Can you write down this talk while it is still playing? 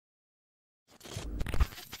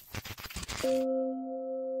Hi,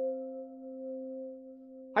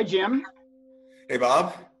 Jim. Hey,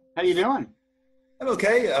 Bob. How you doing? I'm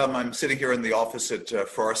okay. I'm sitting here in the office at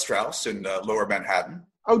Farrar Straus in Lower Manhattan.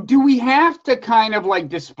 Oh, do we have to kind of like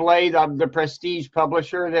display the prestige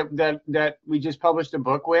publisher that we just published a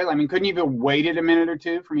book with? I mean, couldn't you have waited a minute or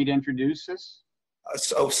two for me to introduce this?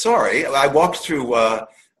 So sorry. I walked through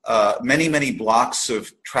many blocks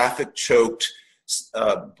of traffic-choked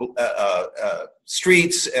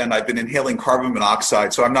streets, and I've been inhaling carbon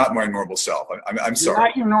monoxide, so I'm not my normal self. I'm sorry. You're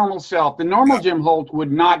not your normal self. The normal Jim Holt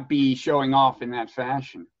would not be showing off in that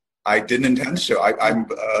fashion. I didn't intend to.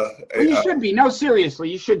 Well, you should be. No,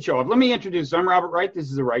 seriously, you should show up. Let me introduce. I'm Robert Wright. This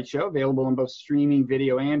is The Wright Show, available on both streaming,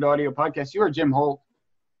 video, and audio podcasts. You are Jim Holt,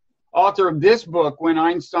 author of this book, When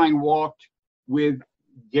Einstein Walked, with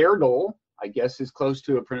Gödel, I guess is close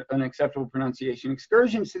to an acceptable pronunciation,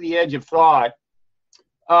 Excursions to the Edge of Thought.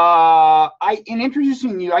 In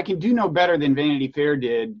introducing you, I can do no better than Vanity Fair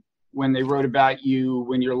did when they wrote about you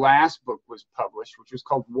when your last book was published, which was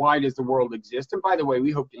called Why Does the World Exist? And by the way,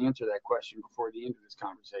 we hope to answer that question before the end of this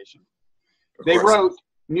conversation. They wrote,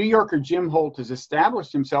 New Yorker Jim Holt has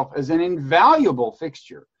established himself as an invaluable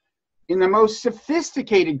fixture in the most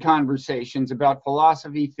sophisticated conversations about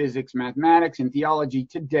philosophy, physics, mathematics, and theology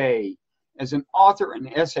today as an author and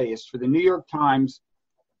essayist for the New York Times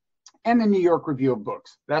and the New York Review of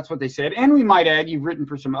Books. That's what they said. And we might add, you've written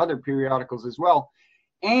for some other periodicals as well.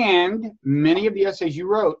 And many of the essays you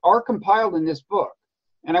wrote are compiled in this book.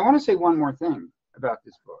 And I want to say one more thing about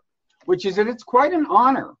this book, which is that it's quite an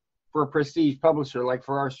honor for a prestige publisher like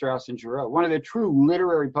Farrar, Straus and Giroux, one of the true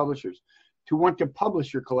literary publishers, to want to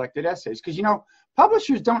publish your collected essays. Because, you know,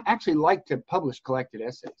 publishers don't actually like to publish collected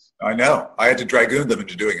essays. I know. I had to dragoon them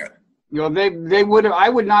into doing it. You know, I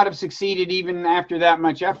would not have succeeded even after that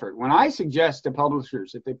much effort. When I suggest to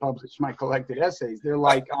publishers that they publish my collected essays, they're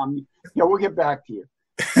like, yeah, we'll get back to you.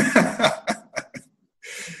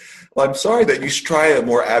 Well, I'm sorry that you should try a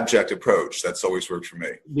more abject approach. That's always worked for me.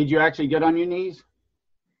 Did you actually get on your knees?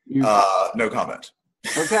 No comment.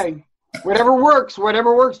 Okay. Whatever works,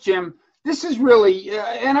 Jim. This is really,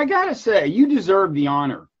 and I gotta say, you deserve the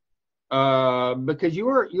honor because you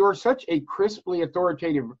are such a crisply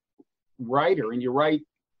authoritative writer, and you write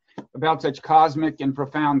about such cosmic and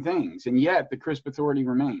profound things, and yet the crisp authority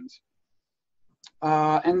remains.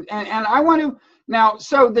 And I want to now.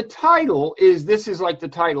 So the title is, this is like the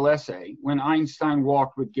title essay, When Einstein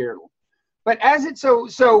Walked with Gödel. But as it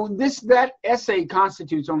that essay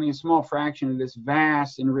constitutes only a small fraction of this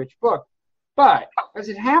vast and rich book. But as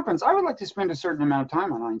it happens, I would like to spend a certain amount of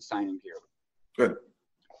time on Einstein and Gödel. Good.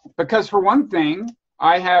 Because for one thing,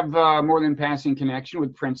 I have more than passing connection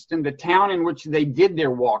with Princeton, the town in which they did their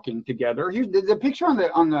walking together. Here's the picture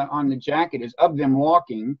on the jacket is of them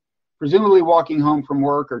walking, presumably walking home from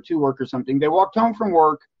work or to work or something. They walked home from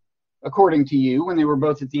work, according to you, when they were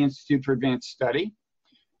both at the Institute for Advanced Study,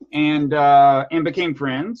 and became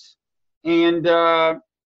friends. And they're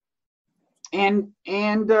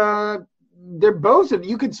both of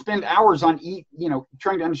you could spend hours on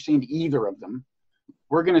trying to understand either of them.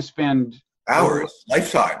 We're going to spend hours,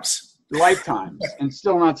 lifetimes and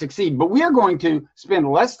still not succeed. But we are going to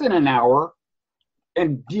spend less than an hour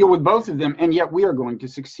and deal with both of them, and yet we are going to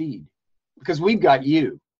succeed because we've got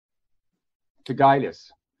you to guide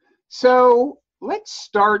us. So let's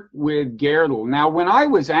start with Gödel. Now, when I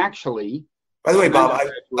was actually, by the way, Bob,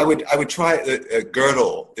 I would try.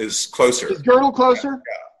 Gödel is closer. Is Gödel closer?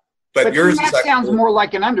 Yeah. But yours that sounds more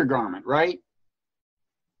like an undergarment, right?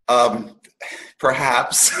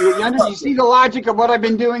 Perhaps. You see the logic of what I've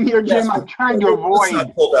been doing here, Jim? Yes, I'm trying to avoid. Let's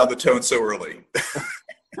not pull down the tone so early.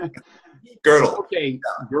 Gödel. Okay,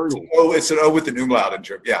 Gödel. It's an O with an umlaut in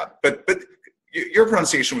German. Yeah, but your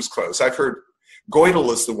pronunciation was close. I've heard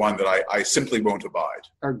Gödel is the one that I simply won't abide.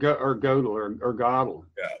 Or Gödel or Gödel.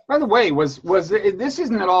 Yeah. By the way, was this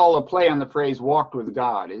isn't at all a play on the phrase "walked with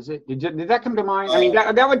God"? Is it? Did that come to mind? I mean,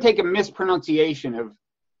 that would take a mispronunciation of.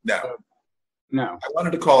 No. No. I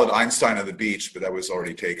wanted to call it Einstein on the beach, but that was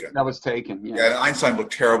already taken. That was taken, yeah. Yeah, and Einstein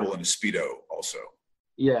looked terrible in a Speedo also.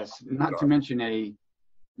 Yes, not to mention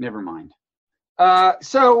never mind. But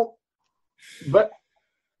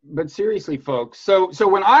seriously, folks, so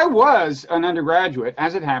when I was an undergraduate,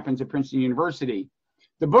 as it happens at Princeton University,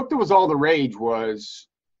 the book that was all the rage was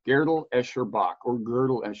Gödel, Escher, Bach, or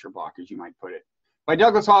Gödel, Escher, Bach, as you might put it, by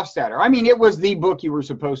Douglas Hofstadter. I mean, it was the book you were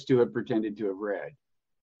supposed to have pretended to have read.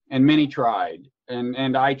 And many tried,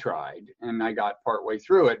 and I tried, and I got partway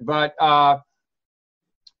through it. But,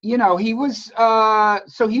 he was a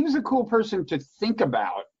cool person to think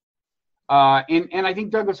about. And I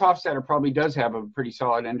think Douglas Hofstadter probably does have a pretty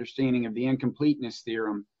solid understanding of the incompleteness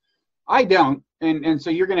theorem. I don't, and so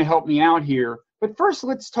you're going to help me out here. But first,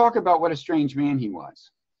 let's talk about what a strange man he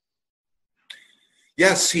was.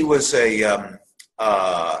 Yes, he was a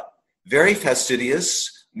very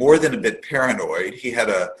fastidious, more than a bit paranoid. He had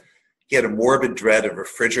a morbid dread of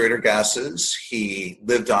refrigerator gases. He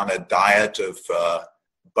lived on a diet of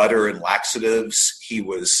butter and laxatives. He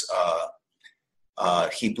was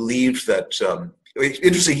he believed that.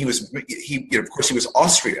 Interesting. He of course he was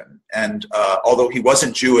Austrian, and although he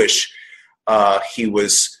wasn't Jewish, he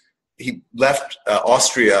left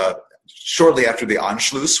Austria shortly after the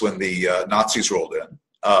Anschluss when the Nazis rolled in.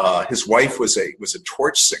 His wife was a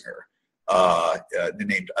torch singer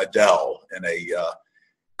named Adele in a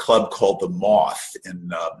club called the Moth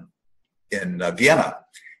in Vienna.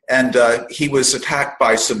 And he was attacked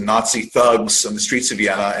by some Nazi thugs on the streets of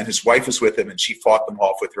Vienna, and his wife was with him, and she fought them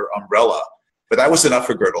off with her umbrella. But that was enough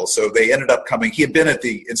for Gödel, so they ended up coming. He had been at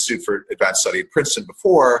the Institute for Advanced Study at Princeton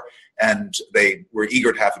before, and they were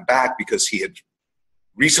eager to have him back because he had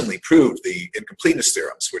recently proved the Incompleteness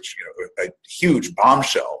theorems, which, a huge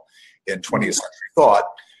bombshell in 20th century thought.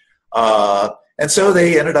 And so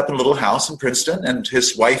they ended up in a little house in Princeton, and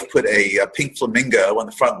his wife put a pink flamingo on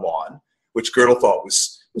the front lawn, which Gödel thought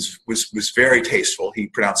was very tasteful. He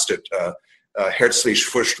pronounced it herzlich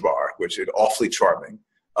furchtbar, which is awfully charming.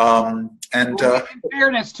 In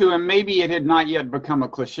fairness to him, maybe it had not yet become a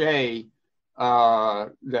cliche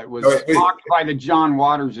that was mocked by the John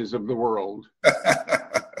Waterses of the world.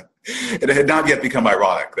 It had not yet become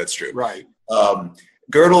ironic, that's true. Right.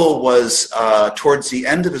 Gödel was, towards the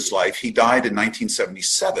end of his life, he died in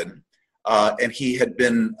 1977, and he had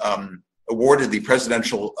been awarded the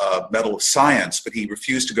Presidential Medal of Science, but he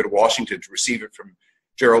refused to go to Washington to receive it from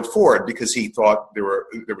Gerald Ford because he thought there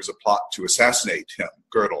was a plot to assassinate him,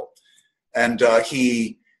 Gödel. And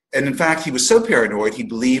in fact, he was so paranoid, he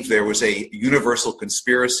believed there was a universal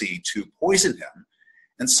conspiracy to poison him.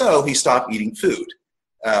 And so he stopped eating food,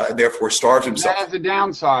 and therefore starved himself. That has a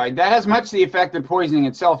downside. That has much the effect that poisoning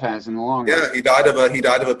itself has in the long run. Yeah, he died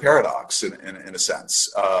of a paradox in a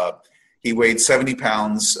sense. He weighed 70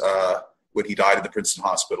 pounds when he died at the Princeton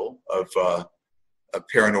Hospital of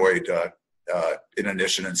paranoid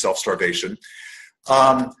inanition and self-starvation.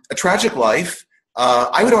 A tragic life.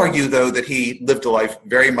 I would argue, though, that he lived a life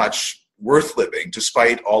very much worth living,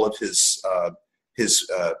 despite all of his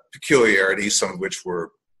peculiarities, some of which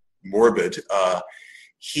were morbid.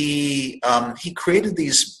 He created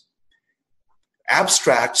these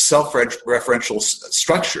abstract, self-referential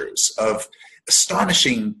structures of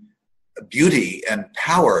astonishing beauty and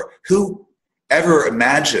power. Who ever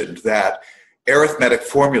imagined that arithmetic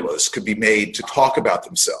formulas could be made to talk about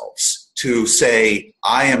themselves, to say,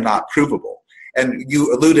 I am not provable? And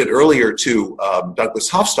you alluded earlier to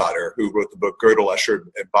Douglas Hofstadter, who wrote the book Gödel, Escher,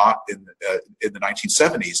 and Bach in the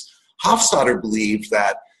 1970s. Hofstadter believed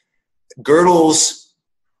that Gödel's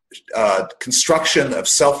construction of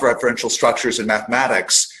self-referential structures in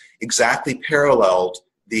mathematics exactly paralleled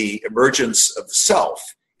the emergence of the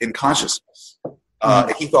self in consciousness.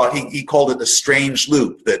 He called it a strange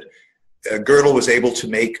loop, that Gödel was able to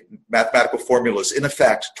make mathematical formulas, in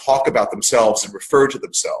effect, talk about themselves and refer to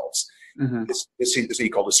themselves. Mm-hmm. This he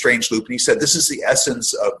called a strange loop, and he said this is the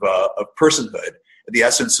essence of personhood, the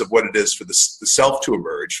essence of what it is for the self to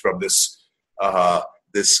emerge from this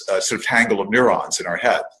sort of tangle of neurons in our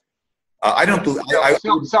head. I don't believe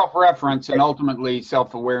self-reference and ultimately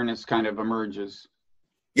self-awareness kind of emerges.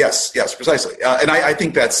 Yes, precisely, and I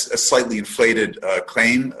think that's a slightly inflated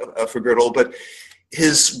claim for Gödel, but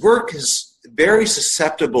his work is very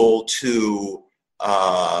susceptible to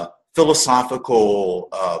philosophical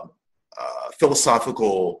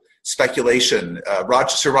speculation.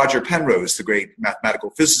 Sir Roger Penrose, the great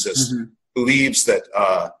mathematical physicist, mm-hmm. believes that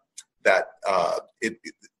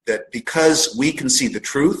that because we can see the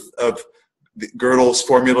truth of Gödel's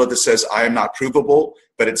formula that says I am not provable,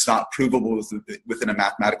 but it's not provable within a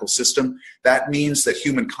mathematical system, that means that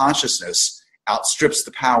human consciousness outstrips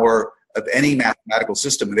the power of any mathematical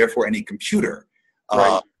system, and therefore any computer.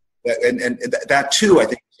 Right. And that too, I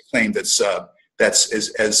think, is a claim that's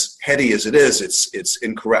as heady as it is. It's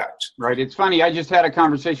incorrect. Right. It's funny. I just had a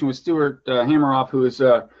conversation with Stuart Hameroff, who is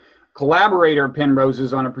a collaborator of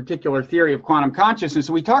Penrose's on a particular theory of quantum consciousness.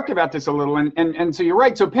 So we talked about this a little, and so you're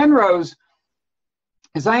right. So Penrose,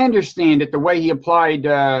 as I understand it, the way he applied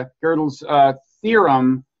Gödel's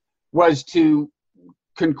theorem was to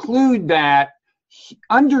conclude that true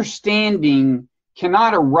understanding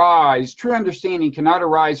cannot arise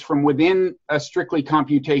from within a strictly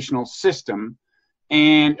computational system.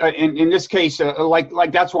 And in this case,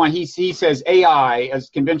 like that's why he says AI, as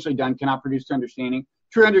conventionally done, cannot produce true understanding.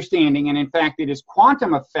 true understanding, and in fact it is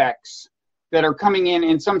quantum effects that are coming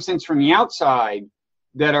in some sense from the outside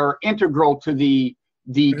that are integral to the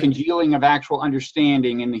congealing of actual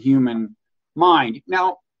understanding in the human mind.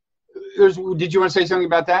 Now, did you want to say something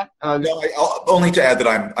about that? No, only to add that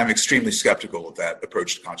I'm extremely skeptical of that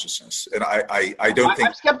approach to consciousness, and I don't think...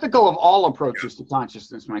 I'm skeptical of all approaches to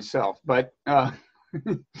consciousness myself, but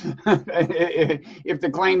if the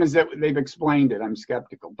claim is that they've explained it, I'm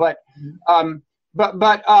skeptical. But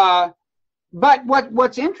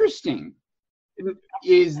what's interesting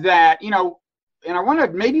is that, and I want to,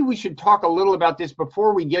 maybe we should talk a little about this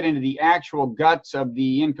before we get into the actual guts of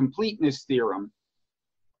the incompleteness theorem.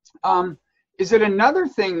 Is that another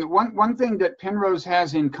thing, one thing that Penrose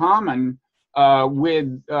has in common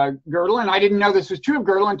with Gödel, and I didn't know this was true of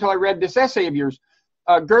Gödel until I read this essay of yours.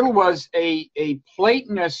 Gödel was a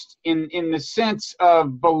Platonist in the sense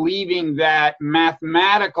of believing that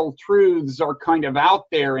mathematical truths are kind of out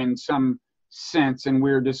there in some sense, and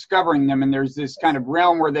we're discovering them, and there's this kind of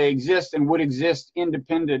realm where they exist and would exist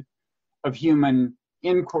independent of human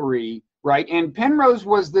inquiry, right? And Penrose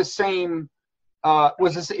was the same,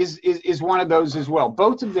 is one of those as well.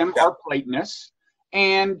 Both of them are Platonists,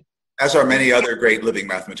 and as are many other great living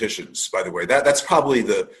mathematicians, by the way. That's probably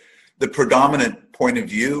the predominant point of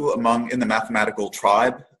view in the mathematical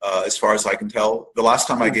tribe, as far as I can tell. The last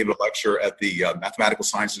time I gave a lecture at the Mathematical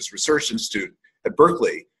Sciences Research Institute at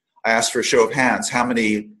Berkeley, I asked for a show of hands how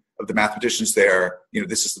many of the mathematicians there,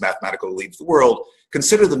 this is the mathematical elite of the world,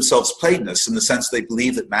 consider themselves Platonists in the sense they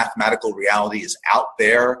believe that mathematical reality is out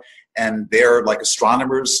there, and they're like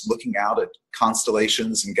astronomers looking out at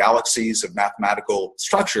constellations and galaxies of mathematical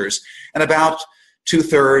structures. And about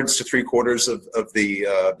 2/3 to 3/4 of the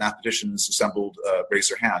mathematicians assembled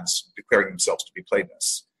raised their hands, declaring themselves to be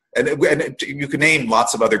Platonists. And you can name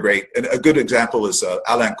lots of other great, and a good example is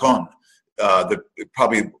Alain Connes,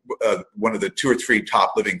 probably one of the 2 or 3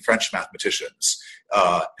 top living French mathematicians,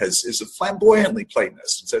 is a flamboyantly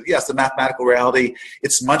Platonist. And so, yes, the mathematical reality,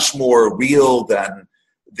 it's much more real than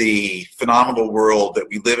the phenomenal world that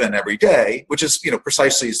we live in every day, which is,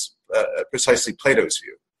 precisely Plato's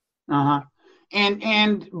view. Uh-huh.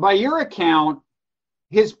 And by your account,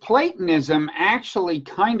 his Platonism actually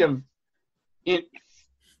kind of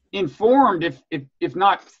informed, if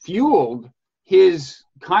not fueled, his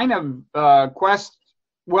kind of quest.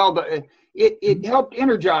 Well, it helped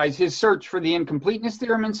energize his search for the incompleteness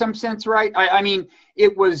theorem in some sense, right? I mean,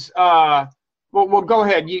 it was. Well, go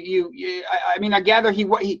ahead. I mean, I gather he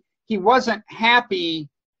wasn't happy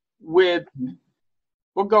with.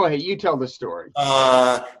 Well, go ahead. You tell the story.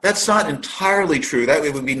 That's not entirely true.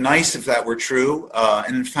 It would be nice if that were true.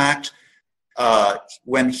 And in fact,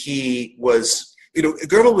 when he was,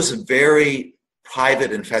 Gödel was a very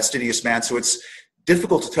private and fastidious man, so it's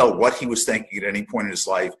difficult to tell what he was thinking at any point in his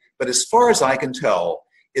life. But as far as I can tell,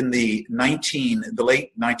 in the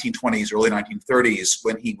late 1920s, early 1930s,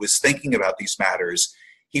 when he was thinking about these matters,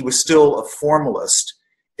 he was still a formalist.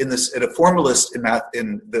 And a formalist in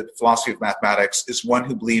the philosophy of mathematics is one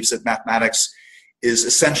who believes that mathematics is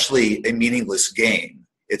essentially a meaningless game.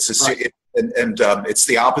 It's it's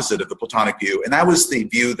the opposite of the Platonic view, and that was the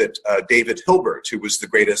view that David Hilbert, who was the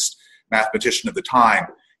greatest mathematician of the time,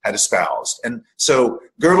 had espoused. And so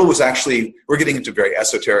Gödel was actually, we're getting into very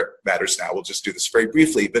esoteric matters now, we'll just do this very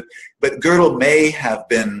briefly, but Gödel may have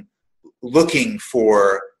been looking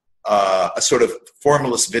for a sort of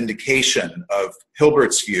formalist vindication of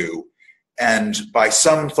Hilbert's view, and by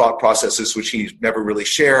some thought processes which he never really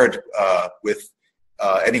shared with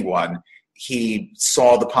anyone, he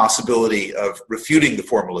saw the possibility of refuting the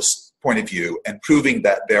formalist point of view and proving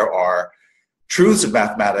that there are truths of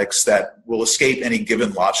mathematics that will escape any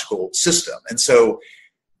given logical system. And so,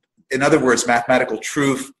 in other words, mathematical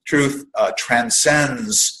truth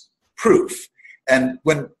transcends proof. And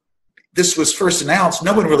when this was first announced,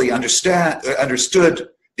 no one really understood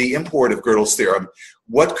the import of Gödel's theorem.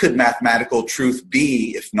 What could mathematical truth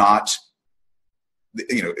be if not,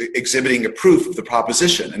 exhibiting a proof of the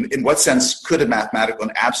proposition? And in what sense could an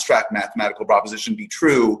abstract mathematical proposition be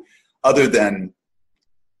true other than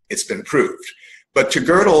it's been proved? But to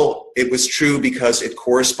Gödel, it was true because it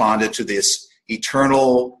corresponded to this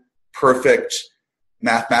eternal, perfect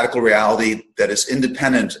mathematical reality that is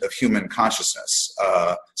independent of human consciousness.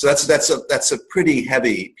 So that's a pretty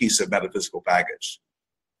heavy piece of metaphysical baggage.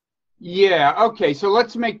 Yeah. Okay. So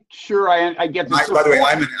let's make sure I get this. By the way,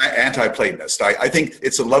 I'm an anti-Platonist. I think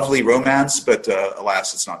it's a lovely romance, but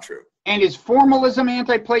alas, it's not true. And is formalism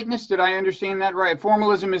anti-Platonist? Did I understand that right?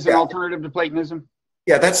 Formalism is an alternative to Platonism.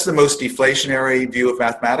 Yeah, that's the most deflationary view of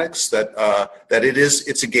mathematics. That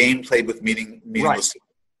it's a game played with meaningless.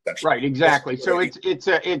 Right, exactly. So it's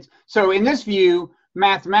so in this view,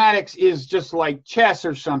 mathematics is just like chess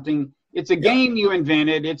or something. It's a game you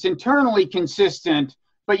invented. It's internally consistent,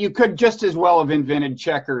 but you could just as well have invented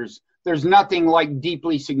checkers. There's nothing like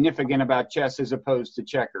deeply significant about chess as opposed to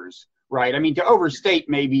checkers, right? I mean, to overstate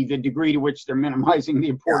maybe the degree to which they're minimizing the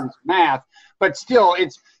importance of math, but still,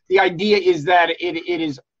 the idea is that it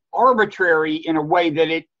is arbitrary in a way that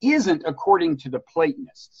it isn't according to the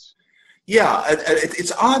Platonists. Yeah,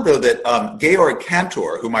 it's odd, though, that Georg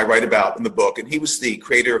Cantor, whom I write about in the book, and he was the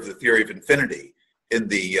creator of the theory of infinity in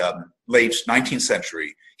the late 19th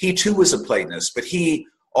century, he too was a Platonist, but he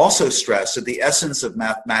also stressed that the essence of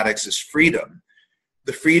mathematics is freedom,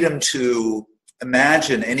 the freedom to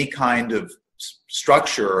imagine any kind of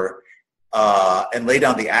structure and lay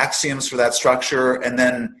down the axioms for that structure, and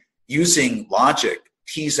then using logic,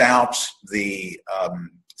 tease out the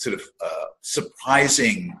sort of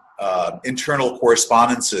surprising internal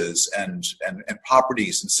correspondences and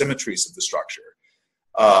properties and symmetries of the structure.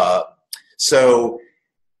 So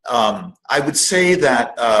I would say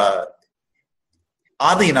that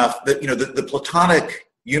oddly enough, that the Platonic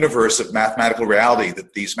universe of mathematical reality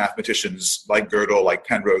that these mathematicians like Gödel, like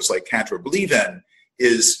Penrose, like Cantor believe in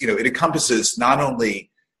is, it encompasses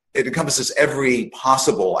every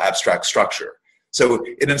possible abstract structure. So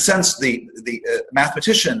in a sense, the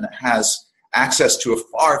mathematician has access to a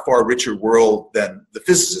far, far richer world than the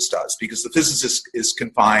physicist does, because the physicist is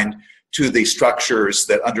confined to the structures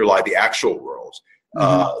that underlie the actual world.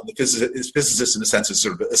 The physicist, in a sense, is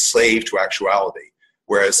sort of a slave to actuality,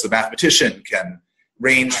 whereas the mathematician can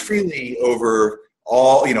range freely over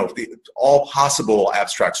all, all possible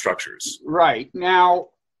abstract structures. Right. Now,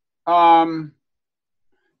 and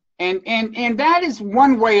that is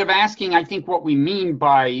one way of asking, I think, what we mean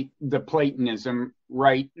by the Platonism,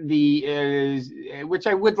 right? Which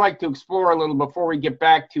I would like to explore a little before we get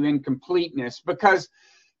back to incompleteness, because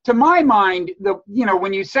to my mind,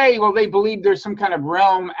 when you say, well, they believe there's some kind of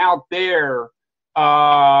realm out there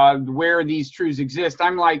where these truths exist,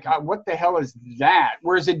 I'm like, what the hell is that?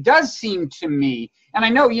 Whereas it does seem to me, and I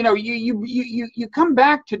know, you come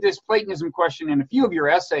back to this Platonism question in a few of your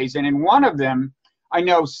essays, and in one of them, I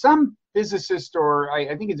know some physicist, or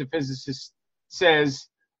I think it's a physicist, says,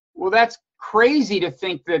 well, that's crazy to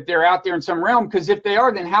think that they're out there in some realm, because if they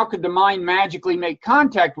are, then how could the mind magically make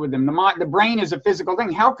contact with them? The brain is a physical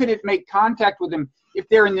thing. How could it make contact with them if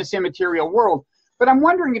they're in this immaterial world? But I'm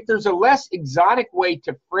wondering if there's a less exotic way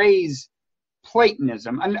to phrase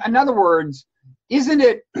Platonism. In other words, isn't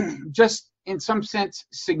it just in some sense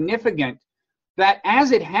significant that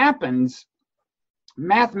as it happens,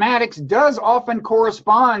 mathematics does often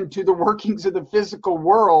correspond to the workings of the physical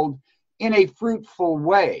world in a fruitful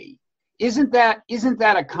way? Isn't that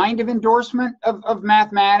a kind of endorsement of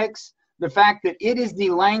mathematics? The fact that it is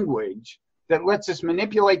the language that lets us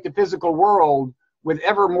manipulate the physical world with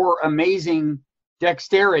ever more amazing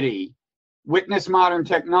dexterity, witness modern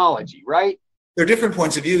technology, right? There are different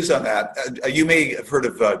points of views on that. You may have heard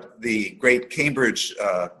of the great Cambridge,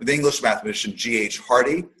 the English mathematician G.H.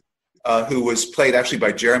 Hardy, who was played actually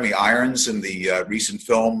by Jeremy Irons in the recent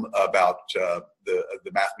film about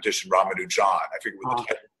the mathematician Ramanujan. I forget what the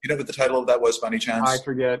title. You know what the title of that was, by any chance? I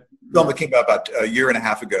forget. Film that came out about a year and a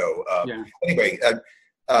half ago. Anyway,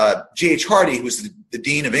 G.H. Hardy, who was the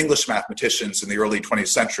dean of English mathematicians in the early 20th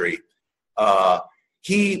century,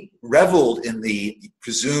 he reveled in the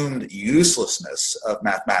presumed uselessness of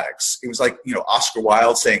mathematics. It was like, Oscar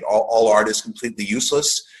Wilde saying all art is completely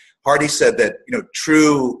useless. Hardy said that,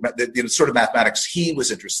 the sort of mathematics he was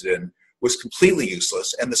interested in was completely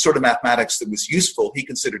useless, and the sort of mathematics that was useful he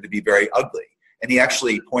considered to be very ugly. And he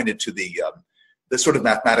actually pointed to the sort of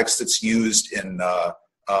mathematics that's used in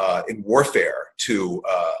warfare to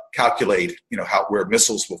calculate, where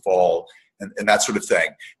missiles will fall and that sort of thing,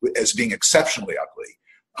 as being exceptionally ugly.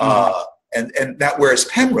 And that, whereas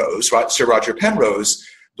Penrose, Sir Roger Penrose,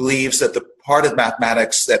 believes that the part of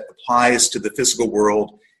mathematics that applies to the physical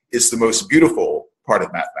world is the most beautiful part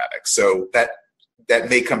of mathematics. So that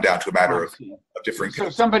may come down to a matter of differing. So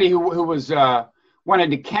somebody who was wanted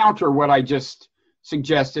to counter what I just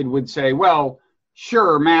suggested would say, well,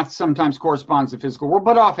 sure, math sometimes corresponds to the physical world,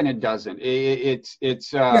 but often it doesn't.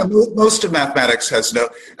 Most of mathematics has no.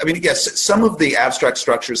 I mean, yes, some of the abstract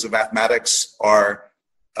structures of mathematics are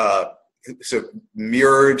so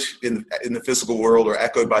mirrored in the physical world, or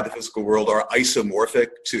echoed by the physical world, or isomorphic,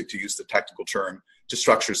 to use the technical term, to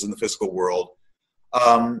structures in the physical world.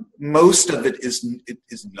 Most of it is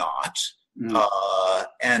not,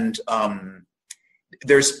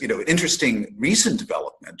 there's an interesting recent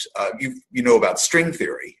development. You know about string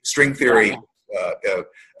theory. String theory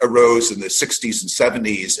arose in the 60s and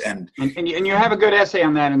 70s, and you have a good essay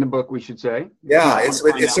on that in the book, we should say. Yeah, it's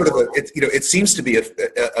sort of it seems to be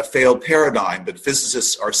a failed paradigm, but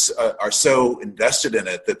physicists are so invested in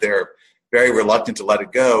it that they're very reluctant to let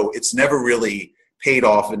it go. It's never really paid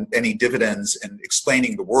off in any dividends in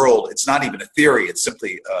explaining the world. It's not even a theory. It's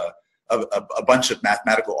simply a bunch of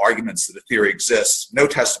mathematical arguments that a theory exists, no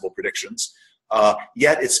testable predictions.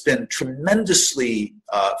 Yet it's been tremendously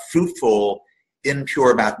fruitful in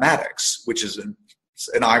pure mathematics, which is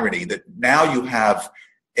an irony that now you have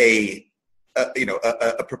a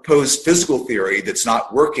proposed physical theory that's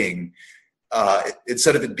not working.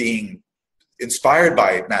 Instead of it being inspired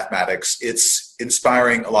by mathematics, it's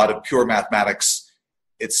inspiring a lot of pure mathematics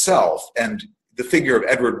itself. And the figure of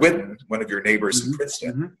Edward Witten, one of your neighbors in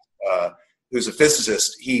Princeton, who's a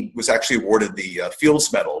physicist, he was actually awarded the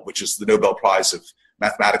Fields Medal, which is the Nobel Prize of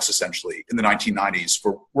mathematics, essentially, in the 1990s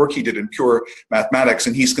for work he did in pure mathematics,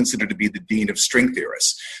 and he's considered to be the dean of string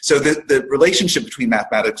theorists. So the relationship between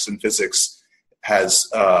mathematics and physics has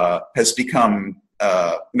become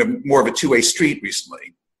more of a two-way street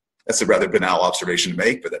recently. That's a rather banal observation to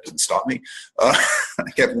make, but that doesn't stop me. I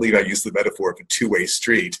can't believe I used the metaphor of a two-way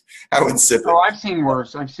street. How insipid. Oh, I've seen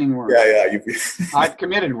worse. Yeah. I've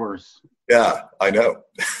committed worse. Yeah, I know.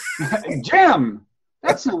 Jim,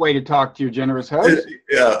 that's no way to talk to your generous host.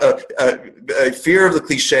 Yeah, fear of the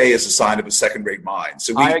cliche is a sign of a second-rate mind.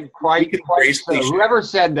 So quite so. Whoever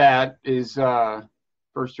said that is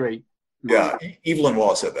first-rate. Yeah, Evelyn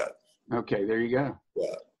Waugh said that. Okay, there you go.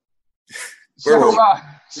 Yeah.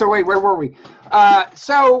 So wait, where were we? On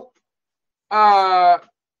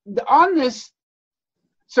this,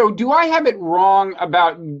 so do I have it wrong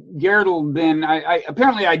about Gödel then? I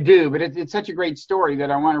apparently I do, but it's such a great story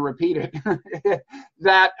that I want to repeat it.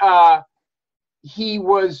 That he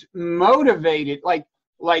was motivated,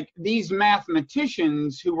 like these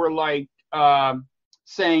mathematicians who were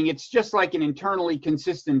saying it's just like an internally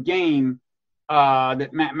consistent game.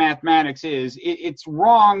 That mathematics is. It's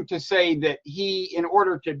wrong to say that he, in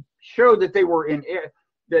order to show that they were in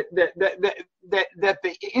that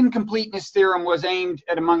the incompleteness theorem was aimed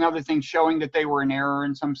at, among other things, showing that they were in error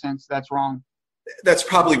in some sense. That's wrong. That's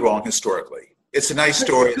probably wrong historically. It's a nice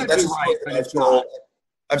story. That's right, but it's not.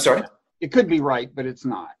 I'm sorry? It could be right, but it's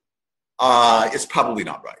not. It's probably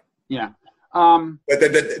not right. Yeah. But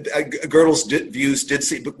Gödel's views did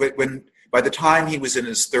see, but when by the time he was in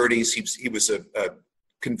his 30s, he was a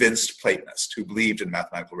convinced Platonist who believed in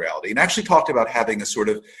mathematical reality and actually talked about having a sort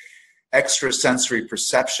of extrasensory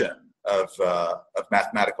perception of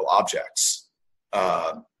mathematical objects.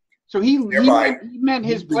 So he meant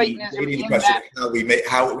his Platonism in that.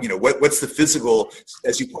 What's the physical,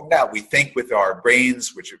 as you pointed out, we think with our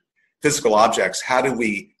brains, which are physical objects. How do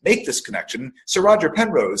we make this connection? Sir Roger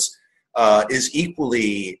Penrose is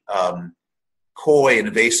equally coy and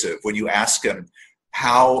evasive when you ask him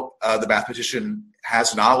how the mathematician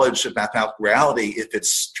has knowledge of mathematical reality if it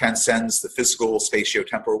transcends the physical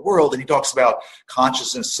spatio-temporal world, and he talks about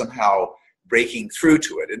consciousness somehow breaking through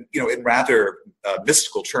to it, and in rather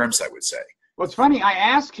mystical terms, I would say. Well, it's funny. I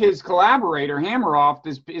asked his collaborator Hammeroff,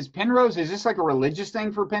 is Penrose, is this like a religious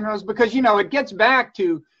thing for Penrose? Because it gets back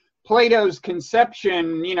to Plato's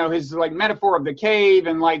conception, his metaphor of the cave,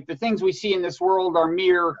 and the things we see in this world are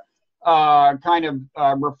mere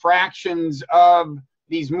refractions of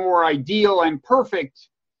these more ideal and perfect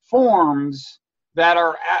forms that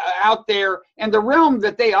are out there. And the realm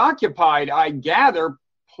that they occupied, I gather,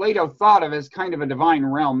 Plato thought of as kind of a divine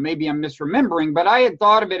realm. Maybe I'm misremembering, but I had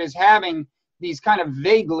thought of it as having these kind of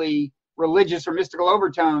vaguely religious or mystical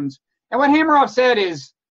overtones. And what Hammeroff said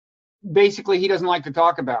is basically he doesn't like to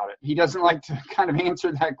talk about it. He doesn't like to kind of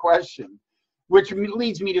answer that question, which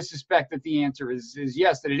leads me to suspect that the answer is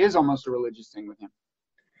yes, that it is almost a religious thing with him.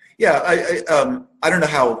 Yeah, I don't know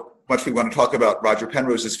how much we want to talk about Roger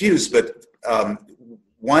Penrose's views, but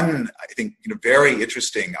one, I think, very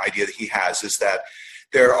interesting idea that he has is that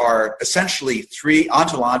there are essentially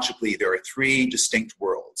ontologically, there are three distinct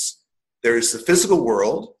worlds. There's the physical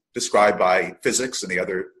world described by physics and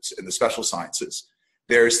the special sciences.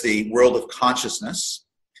 There's the world of consciousness,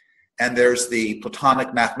 and there's the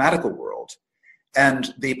Platonic mathematical world.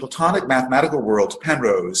 And the Platonic mathematical world,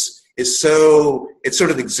 Penrose, it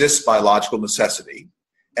sort of exists by logical necessity,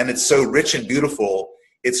 and it's so rich and beautiful,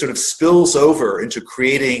 it sort of spills over into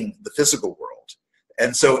creating the physical world.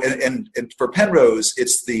 And so, and for Penrose,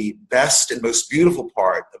 it's the best and most beautiful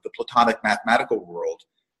part of the Platonic mathematical world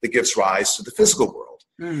that gives rise to the physical world.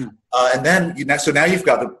 And then, so now you've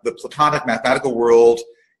got the Platonic mathematical world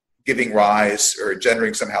giving rise or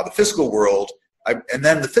engendering somehow the physical world, and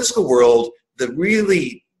then the physical world, the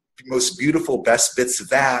really most beautiful, best bits of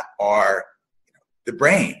that are the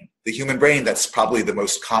brain, the human brain. That's probably the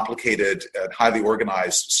most complicated and highly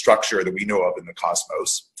organized structure that we know of in the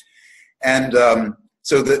cosmos. And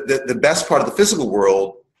so the best part of the physical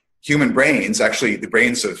world, human brains, actually the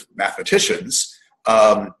brains of mathematicians,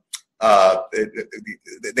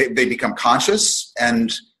 they become conscious,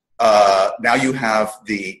 and now you have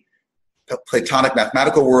the Platonic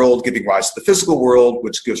mathematical world giving rise to the physical world,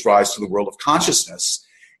 which gives rise to the world of consciousness.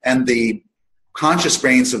 And the conscious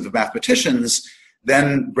brains of the mathematicians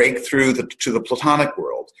then break through to the Platonic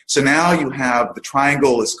world. So now you have the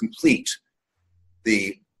triangle is complete.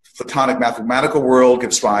 The Platonic mathematical world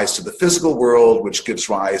gives rise to the physical world, which gives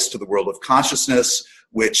rise to the world of consciousness,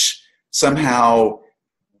 which somehow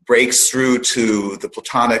breaks through to the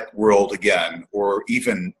Platonic world again, or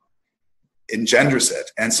even engenders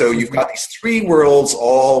it. And so you've got these three worlds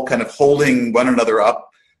all kind of holding one another up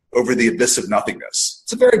over the abyss of nothingness.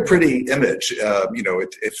 It's a very pretty image.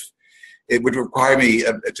 If it would require me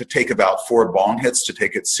to take about 4 bong hits to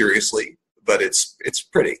take it seriously, but it's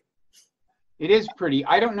pretty. It is pretty.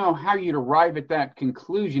 I don't know how you'd arrive at that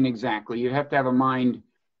conclusion exactly. You'd have to have a mind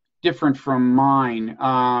different from mine.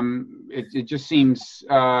 It just seems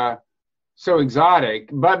so exotic.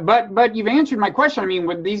 But you've answered my question. I mean,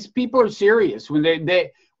 when these people are serious, when they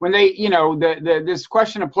this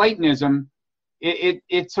question of Platonism,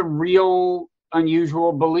 it's a real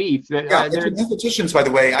unusual belief that mathematicians, by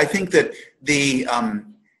the way, I think that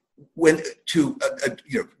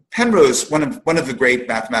Penrose, one of the great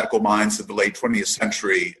mathematical minds of the late 20th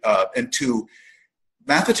century, and to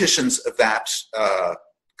mathematicians of that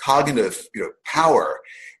cognitive power,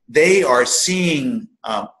 they are seeing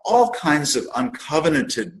all kinds of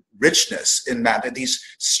uncovenanted richness in these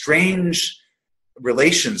strange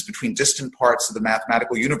relations between distant parts of the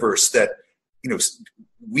mathematical universe that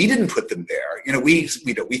we didn't put them there. We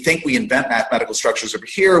think we invent mathematical structures over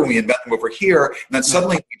here, when we invent them over here, and then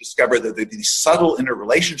suddenly we discover that there are these subtle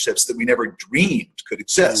interrelationships that we never dreamed could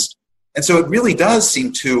exist. And so it really does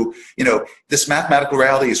seem to, this mathematical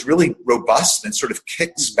reality is really robust and sort of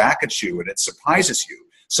kicks back at you and it surprises you.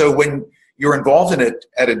 So when you're involved in it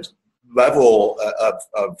at a level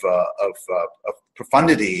of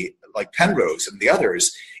profundity like Penrose and the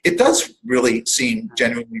others, it does really seem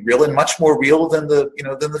genuinely real and much more real than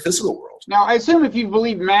the physical world. Now, I assume if you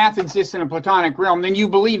believe math exists in a Platonic realm, then you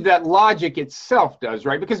believe that logic itself does,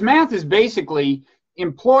 right? Because math is basically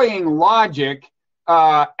employing logic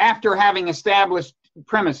after having established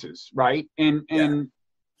premises, right? And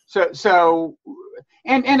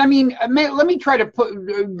I mean, let me try to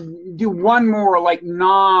do one more like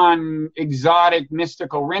non-exotic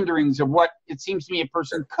mystical renderings of what it seems to me a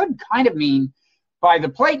person could kind of mean by the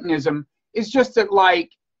Platonism. Is just that, like,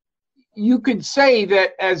 you could say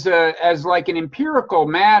that as like an empirical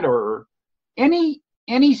matter, any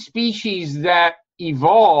species that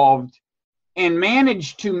evolved and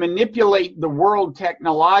managed to manipulate the world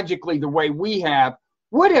technologically the way we have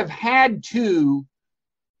would have had to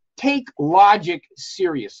take logic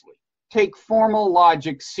seriously, take formal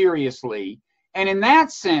logic seriously. And in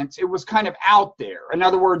that sense, it was kind of out there. In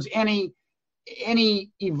other words, any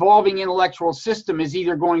evolving intellectual system is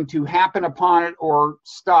either going to happen upon it or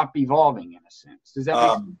stop evolving, in a sense. Does that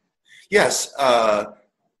make sense? Yes.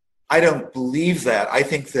 I don't believe that. I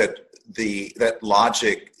think that that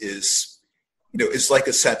logic is, is like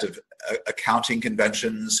a set of accounting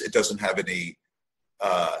conventions. It doesn't have any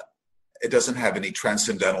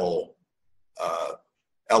transcendental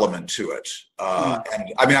element to it. And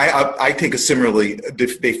I mean, I take a similarly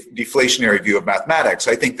deflationary view of mathematics.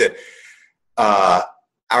 I think that our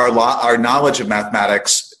knowledge of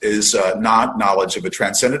mathematics is not knowledge of a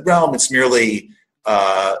transcendent realm. It's merely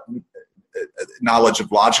knowledge of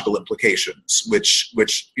logical implications, which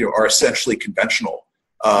are essentially conventional.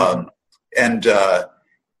 And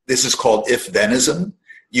this is called if-thenism.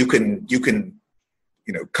 You can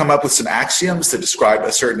come up with some axioms that describe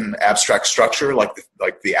a certain abstract structure, like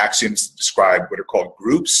the axioms that describe what are called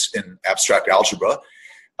groups in abstract algebra.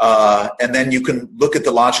 And then you can look at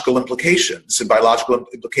the logical implications. And by logical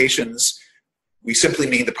implications, we simply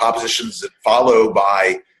mean the propositions that follow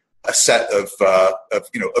by a set of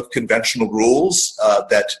conventional rules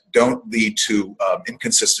that don't lead to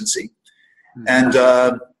inconsistency.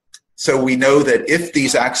 And so we know that if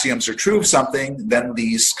these axioms are true of something, then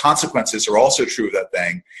these consequences are also true of that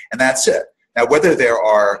thing, and that's it. Now, whether there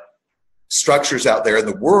are structures out there in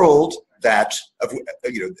the world that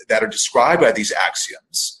are described by these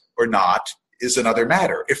axioms or not is another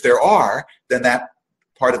matter. If there are, then that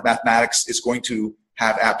part of mathematics is going to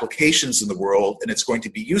have applications in the world, and it's going to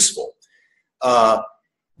be useful. The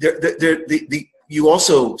you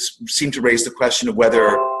also seem to raise the question of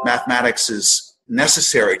whether mathematics is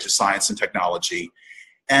necessary to science and technology.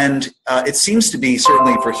 And it seems to be,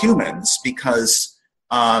 certainly for humans, because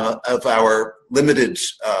of our limited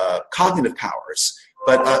cognitive powers.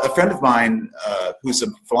 But a friend of mine who's a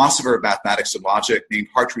philosopher of mathematics and logic named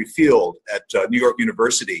Hartree Field at New York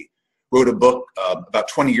University wrote a book about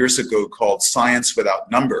 20 years ago called Science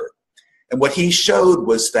Without Number. And what he showed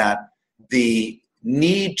was that the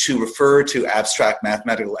need to refer to abstract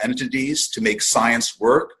mathematical entities to make science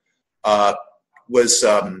work was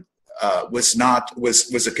a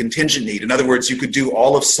contingent need. In other words, you could do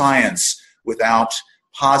all of science without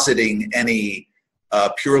positing any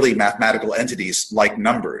purely mathematical entities like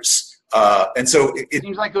numbers. And so it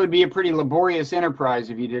seems like it would be a pretty laborious enterprise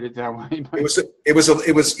if you did it that way.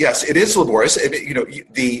 It was yes, it is laborious.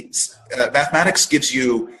 Mathematics gives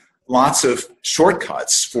you lots of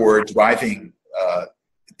shortcuts for deriving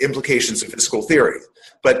implications of physical theory.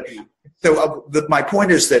 But so my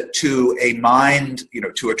point is that to a mind,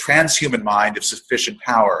 to a transhuman mind of sufficient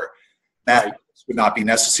power, mathematics would not be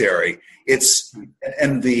necessary. The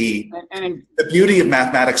beauty of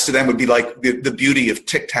mathematics to them would be like the beauty of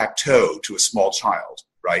tic-tac-toe to a small child,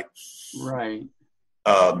 right? Right.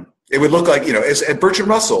 It would look like, as Bertrand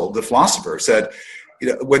Russell, the philosopher, said,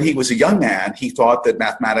 when he was a young man, he thought that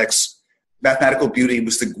mathematical beauty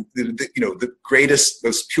was the greatest,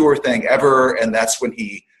 most pure thing ever, and that's when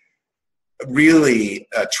he really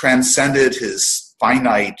transcended his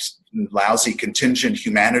finite, lousy, contingent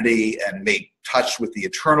humanity and made touch with the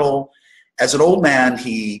eternal. As an old man,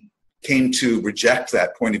 he came to reject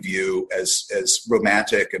that point of view as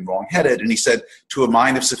romantic and wrong-headed, and he said, to a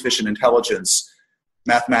mind of sufficient intelligence,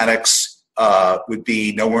 mathematics would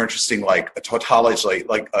be no more interesting like a tautology,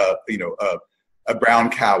 like a brown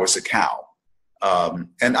cow is a cow.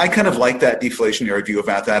 And I kind of like that deflationary view of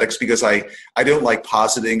mathematics because I don't like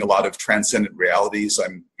positing a lot of transcendent realities.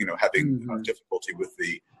 I'm having difficulty with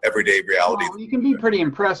the everyday reality. Well, you can be pretty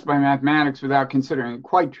impressed by mathematics without considering it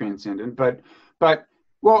quite transcendent. But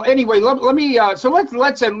well, anyway, let me so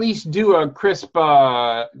let's at least do a crisp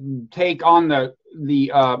take on the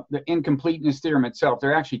incompleteness theorem itself. There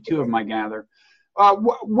are actually two of them, I gather.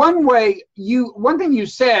 One thing you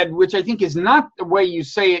said, which I think is not the way you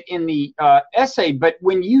say it in the essay, but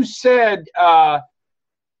when you said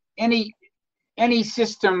any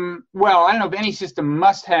system, well, I don't know if any system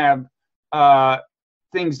must have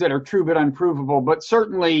things that are true but unprovable, but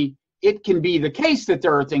certainly it can be the case that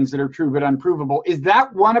there are things that are true but unprovable. Is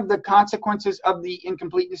that one of the consequences of the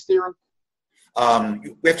incompleteness theorem?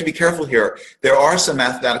 We have to be careful here. There are some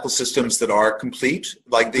mathematical systems that are complete,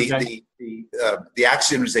 like the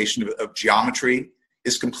axiomatization of geometry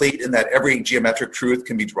is complete in that every geometric truth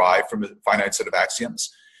can be derived from a finite set of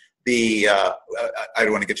axioms. I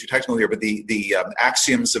don't want to get too technical here, but the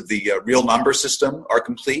axioms of the real number system are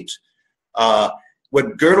complete.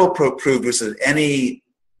 What Gödel proved was that any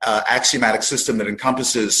axiomatic system that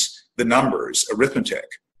encompasses the numbers, arithmetic,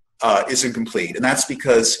 is incomplete, and that's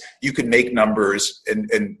because you can make numbers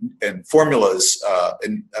and formulas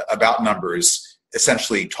about numbers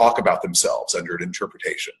essentially talk about themselves under an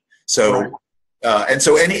interpretation. So, right. And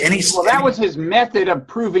so any well, that was his method of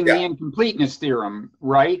proving the incompleteness theorem,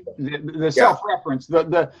 right? The self-reference,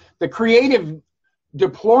 the creative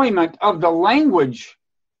deployment of the language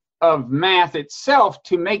of math itself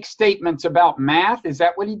to make statements about math. Is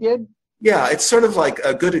that what he did? Yeah, it's sort of like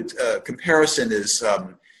a good comparison is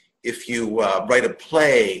if you write a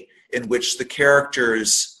play in which the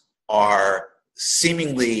characters are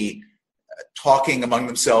seemingly talking among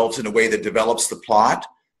themselves in a way that develops the plot,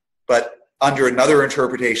 but under another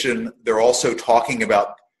interpretation, they're also talking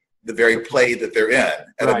about the very play that they're in.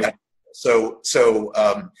 Right. It's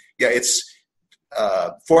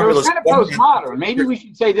formulas. So it's kind of postmodern. Maybe we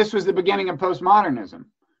should say this was the beginning of postmodernism.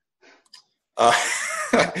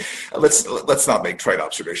 Let's not make trite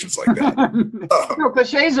observations like that. No,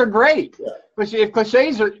 cliches are great. Yeah. If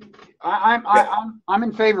cliches are, I'm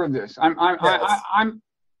in favor of this.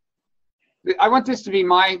 I want this to be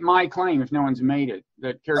my claim. If no one's made it,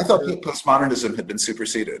 I thought postmodernism had been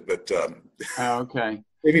superseded, but okay,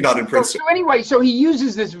 maybe not in principle. So anyway, so he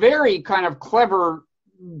uses this very kind of clever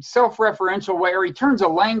self-referential way, or he turns a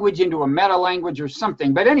language into a meta language or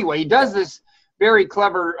something. But anyway, he does this very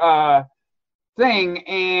clever thing,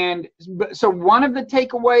 and so one of the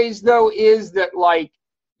takeaways though is that like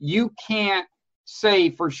you can't say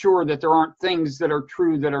for sure that there aren't things that are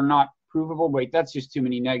true that are not provable. Wait, that's just too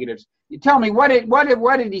many negatives. You tell me what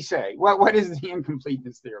did he say? What is the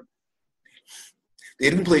incompleteness theorem? The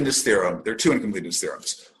incompleteness theorem. There are two incompleteness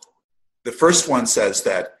theorems. The first one says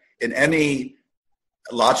that in any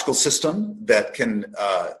logical system that can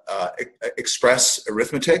express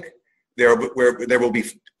arithmetic. There will be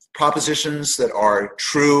propositions that are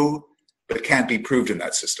true but can't be proved in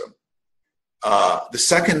that system. The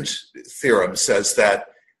second theorem says that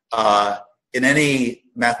in any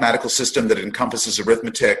mathematical system that encompasses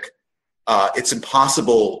arithmetic, it's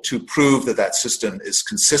impossible to prove that that system is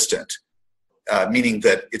consistent, meaning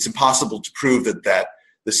that it's impossible to prove that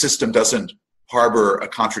the system doesn't harbor a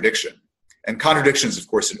contradiction. And contradictions, of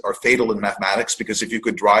course, are fatal in mathematics, because if you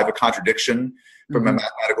could derive a contradiction from a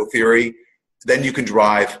mathematical theory, then you can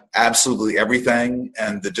derive absolutely everything,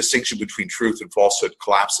 and the distinction between truth and falsehood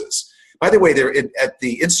collapses. By the way, at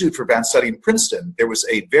the Institute for Advanced Study in Princeton, there was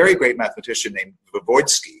a very great mathematician named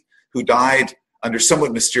Voivodsky who died under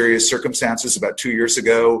somewhat mysterious circumstances about 2 years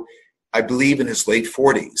ago, I believe in his late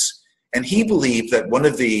 40s. And he believed that one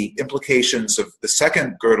of the implications of the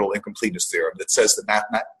second Gödel incompleteness theorem that says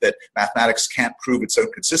that mathematics can't prove its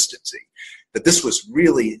own consistency, that this was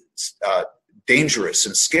really dangerous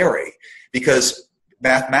and scary, because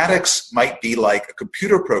mathematics might be like a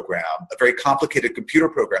computer program, a very complicated computer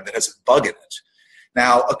program that has a bug in it.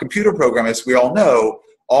 Now, a computer program, as we all know,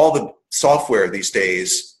 all the software these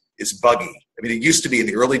days is buggy. I mean, it used to be in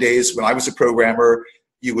the early days when I was a programmer,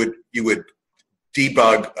 you would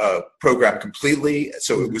debug a program completely,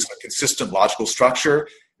 so it was a consistent logical structure.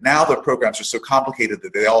 Now the programs are so complicated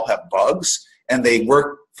that they all have bugs, and they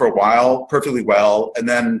work for a while perfectly well, and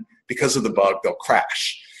then because of the bug, they'll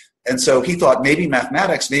crash. And so he thought maybe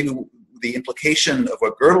mathematics, maybe the implication of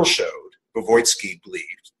what Gödel showed, Voivodsky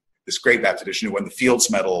believed, this great mathematician who won the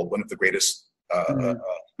Fields Medal, one of the greatest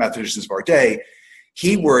mathematicians of our day,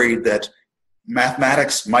 he worried that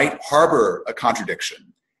mathematics might harbor a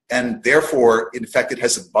contradiction, and therefore, in fact, it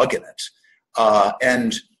has a bug in it.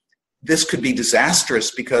 And this could be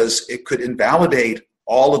disastrous because it could invalidate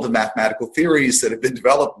all of the mathematical theories that have been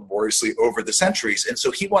developed laboriously over the centuries. And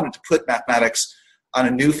so he wanted to put mathematics on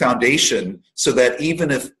a new foundation so that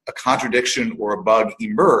even if a contradiction or a bug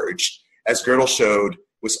emerged, as Gödel showed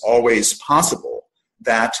was always possible,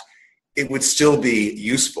 that it would still be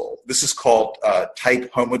useful. This is called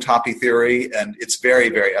type homotopy theory, and it's very,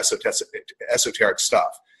 very esoteric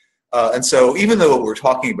stuff. And so even though what we're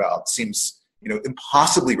talking about seems,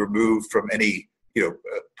 impossibly removed from any,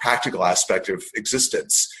 practical aspect of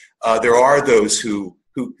existence, there are those who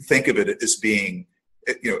think of it as being,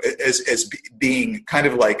 as being kind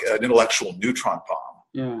of like an intellectual neutron bomb.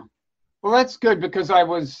 Yeah. Well, that's good, because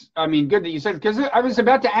good that you said, because I was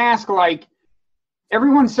about to ask, like,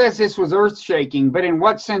 everyone says this was earth-shaking, but in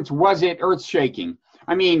what sense was it earth-shaking?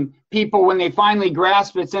 I mean, people, when they finally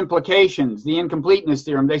grasp its implications, the incompleteness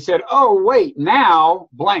theorem, they said, oh, wait, now,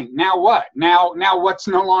 blank, now what? Now what's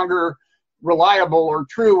no longer reliable or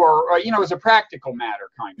true or as a practical matter,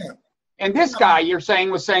 kind of. Yeah. And this guy, you're saying,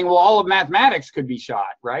 was saying, well, all of mathematics could be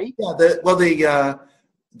shot, right? Yeah,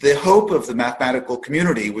 the hope of the mathematical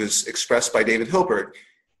community was expressed by David Hilbert.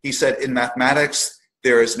 He said, in mathematics,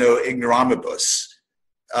 there is no ignoramus.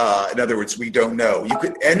 In other words, we don't know.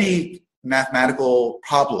 Any mathematical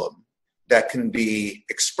problem that can be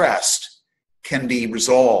expressed can be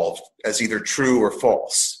resolved as either true or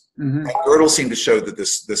false. Mm-hmm. And Gödel seemed to show that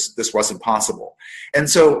this wasn't possible. And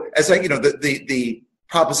so, as the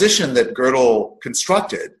proposition that Gödel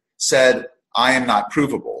constructed said, I am not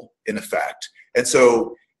provable, in effect. And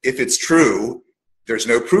so, if it's true, there's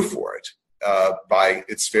no proof for it.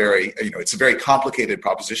 It's a very complicated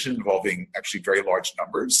proposition involving actually very large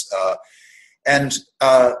numbers.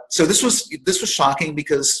 So this was shocking,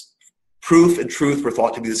 because proof and truth were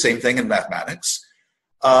thought to be the same thing in mathematics.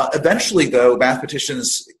 Eventually, though,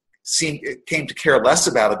 mathematicians came to care less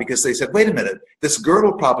about it, because they said, wait a minute, this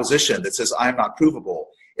Gödel proposition that says I'm not provable,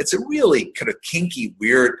 it's a really kind of kinky,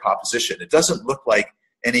 weird proposition. It doesn't look like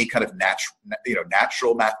any kind of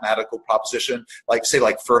natural mathematical proposition, like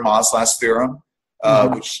Fermat's last theorem,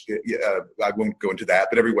 which I won't go into that,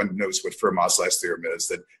 but everyone knows what Fermat's last theorem is,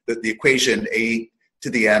 that the equation A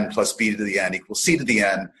to the n plus B to the n equals C to the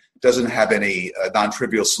n doesn't have any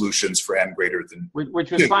non-trivial solutions for n greater than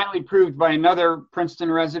Which was 2. Finally proved by another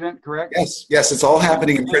Princeton resident, correct? Yes, it's all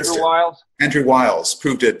happening in Princeton. Andrew Wiles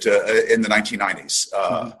proved it in the 1990s.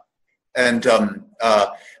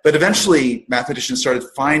 But eventually, mathematicians started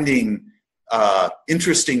finding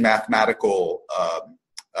interesting mathematical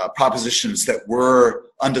propositions that were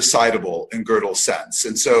undecidable in Gödel's sense,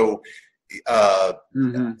 and so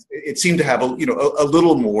it seemed to have a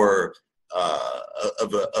little more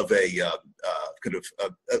of a kind of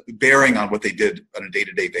bearing on what they did on a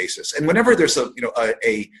day-to-day basis. And whenever there's a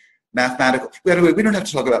mathematical. By the way, we don't have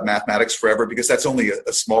to talk about mathematics forever because that's only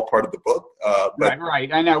a small part of the book.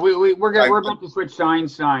 Right. I know. We're about to switch to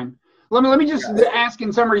Einstein. Let me just ask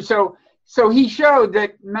in summary. So he showed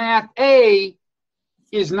that math A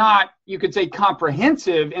is not, you could say,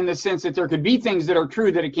 comprehensive in the sense that there could be things that are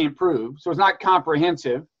true that it can't prove. So it's not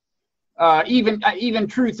comprehensive. Even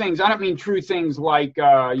true things. I don't mean true things like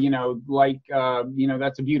that's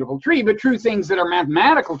a beautiful tree, but true things that are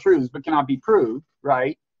mathematical truths but cannot be proved,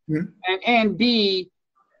 right? Mm-hmm. And B,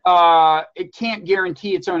 it can't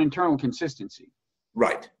guarantee its own internal consistency.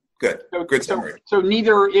 Right. Good. Good summary. So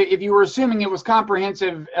neither, if you were assuming it was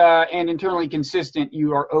comprehensive and internally consistent,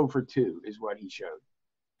 you are 0 for 2, is what he showed.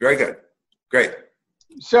 Very good. Great.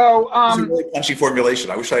 So it's a really punchy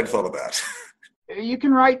formulation. I wish I had thought of that. You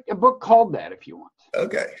can write a book called that if you want.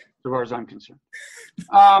 Okay. As far as I'm concerned.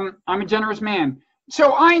 I'm a generous man.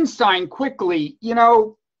 So Einstein, quickly,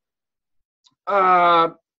 Richard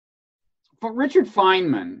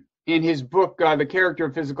Feynman, in his book, The Character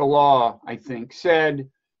of Physical Law, I think, said,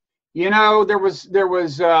 there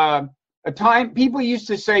was a time people used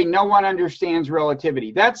to say no one understands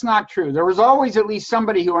relativity. That's not true. There was always at least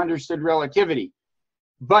somebody who understood relativity.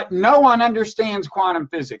 But no one understands quantum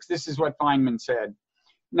physics. This is what Feynman said.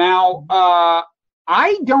 Now,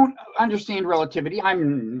 I don't understand relativity.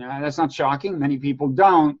 That's not shocking. Many people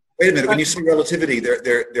don't. Wait a minute. When you say relativity,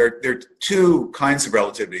 there are two kinds of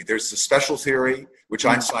relativity. There's the special theory, which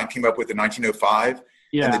Einstein came up with in 1905,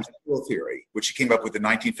 and the general theory, which he came up with in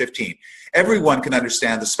 1915. Everyone can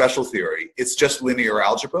understand the special theory. It's just linear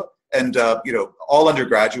algebra, and all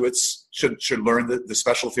undergraduates should learn the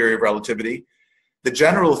special theory of relativity. The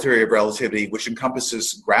general theory of relativity, which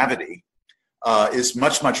encompasses gravity, is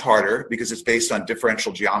much, much harder because it's based on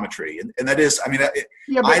differential geometry. And that is,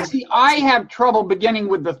 I have trouble beginning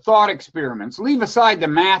with the thought experiments. Leave aside the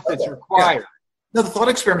math that's required. Yeah. No, the thought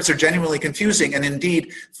experiments are genuinely confusing. And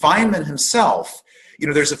indeed, Feynman himself,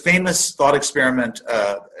 there's a famous thought experiment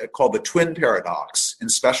called the twin paradox in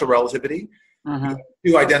special relativity. Uh-huh.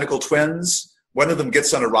 Two identical twins, one of them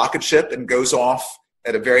gets on a rocket ship and goes off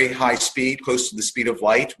at a very high speed, close to the speed of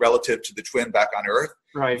light relative to the twin back on Earth.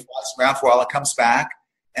 Right. He flies around for a while, it comes back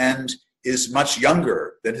and is much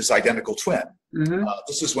younger than his identical twin. Mm-hmm.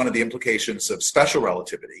 This is one of the implications of special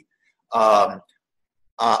relativity. Feynman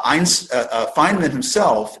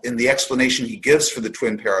himself, in the explanation he gives for the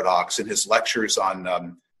twin paradox in his lectures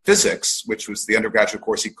on physics, which was the undergraduate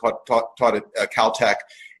course he taught at Caltech,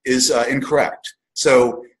 is incorrect.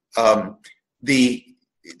 So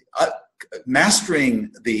mastering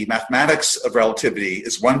the mathematics of relativity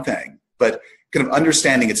is one thing, but kind of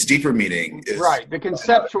understanding its deeper meaning is... Right, the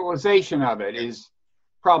conceptualization of it is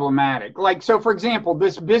problematic. Like, so for example,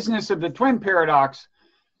 this business of the twin paradox,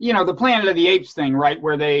 the Planet of the Apes thing, right,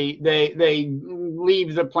 where they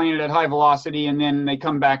leave the planet at high velocity and then they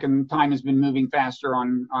come back and time has been moving faster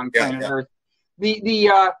on planet Earth.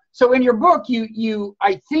 So in your book,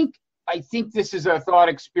 I think this is a thought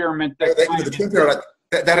experiment that... the twin paradox...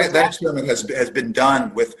 That experiment has been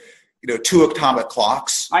done with, 2 atomic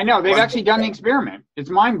clocks. I know they've actually done the experiment. It's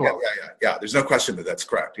mind blowing. Yeah. There's no question that that's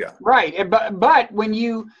correct. Yeah. Right, but when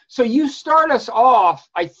you start us off,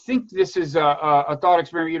 I think this is a thought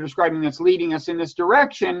experiment you're describing that's leading us in this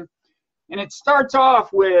direction, and it starts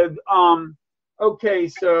off with, okay,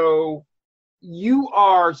 so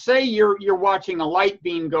you're watching a light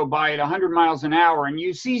beam go by at 100 miles an hour, and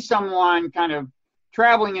you see someone kind of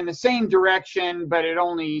traveling in the same direction, but at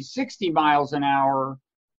only 60 miles an hour.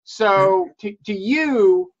 So to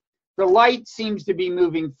you, the light seems to be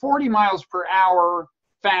moving 40 miles per hour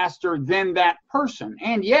faster than that person.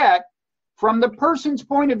 And yet, from the person's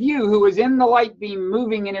point of view, who is in the light beam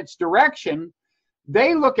moving in its direction,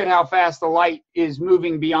 they look at how fast the light is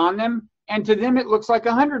moving beyond them, and to them it looks like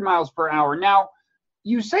 100 miles per hour. Now,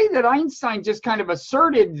 you say that Einstein just kind of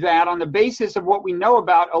asserted that on the basis of what we know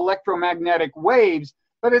about electromagnetic waves,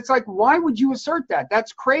 but it's like, why would you assert that?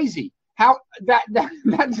 That's crazy. How that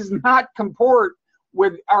does not comport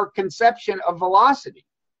with our conception of velocity.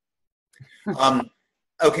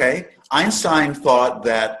 Okay, Einstein thought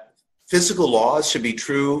that physical laws should be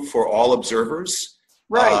true for all observers.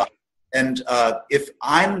 Right. And if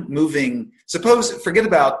I'm moving, forget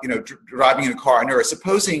about driving in a car on Earth.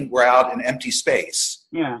 Supposing we're out in empty space.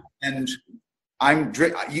 Yeah. And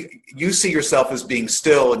you see yourself as being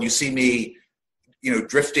still, and you see me,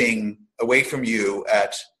 drifting away from you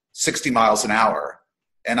at 60 miles an hour,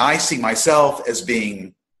 and I see myself as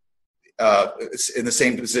being in the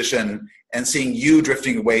same position, and seeing you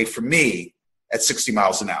drifting away from me at 60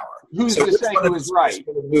 miles an hour. Who's to say who is right?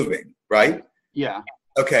 Moving, right? Yeah.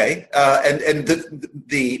 Okay, and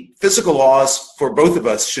the physical laws for both of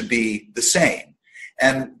us should be the same.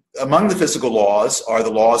 And among the physical laws are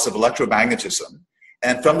the laws of electromagnetism.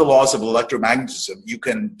 And from the laws of electromagnetism, you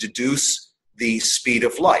can deduce the speed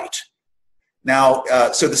of light. Now,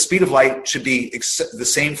 so the speed of light should be the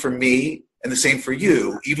same for me and the same for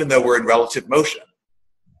you, even though we're in relative motion.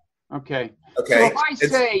 Okay. Okay. So if I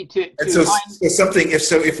say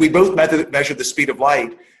if we both measure the speed of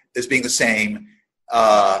light as being the same,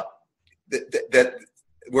 that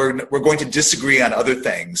we're going to disagree on other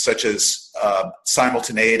things such as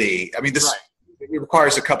simultaneity. I mean, this it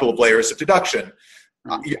requires a couple of layers of deduction.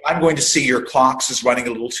 I'm going to see your clocks as running a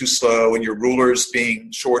little too slow and your rulers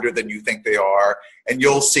being shorter than you think they are, and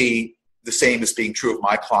you'll see the same as being true of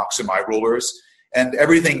my clocks and my rulers, and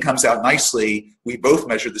everything comes out nicely. We both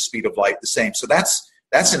measure the speed of light the same. So that's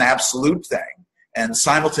an absolute thing. And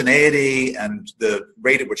simultaneity and the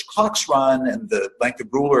rate at which clocks run and the length of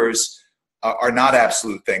rulers are not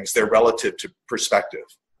absolute things. They're relative to perspective.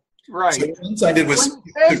 Right. So what Einstein did was when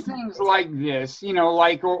he says things like this,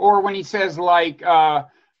 like, or when he says like,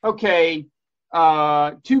 okay,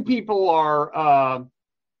 two people are,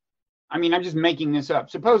 I'm just making this up.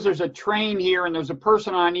 Suppose there's a train here and there's a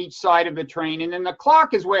person on each side of the train, and then the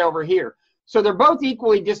clock is way over here. So they're both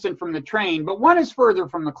equally distant from the train, but one is further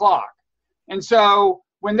from the clock. And so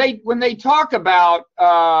when they talk about,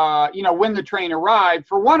 when the train arrived,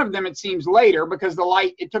 for one of them it seems later because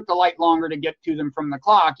it took the light longer to get to them from the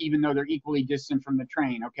clock, even though they're equally distant from the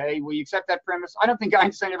train. Okay, will you accept that premise? I don't think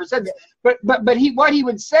Einstein ever said that, but what he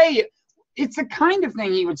would say, it's the kind of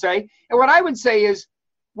thing he would say, and what I would say is,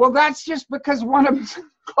 well, that's just because one of them's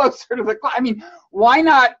closer to the clock. I mean, why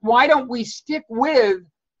not? Why don't we stick with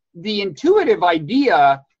the intuitive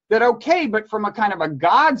idea that, okay, but from a kind of a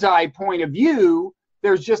God's eye point of view,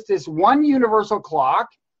 there's just this one universal clock,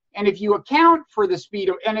 and if you account for the speed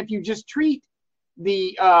of, and if you just treat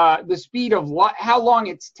the speed of how long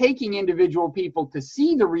it's taking individual people to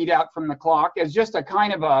see the readout from the clock as just a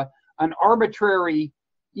kind of an arbitrary,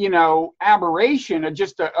 aberration,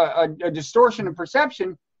 just a distortion of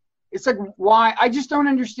perception, it's like, why? I just don't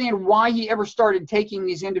understand why he ever started taking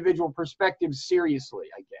these individual perspectives seriously,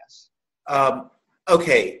 I guess.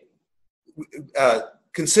 Okay.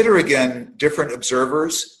 Consider again different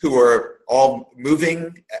observers who are all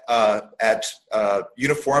moving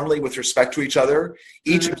uniformly with respect to each other.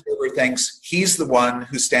 Each observer thinks he's the one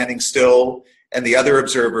who's standing still, and the other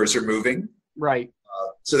observers are moving. Right.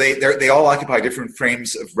 So they all occupy different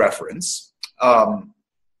frames of reference.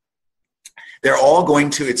 They're all going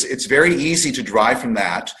to. It's very easy to derive from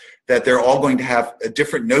that they're all going to have a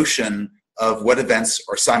different notion of what events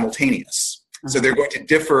are simultaneous. So they're going to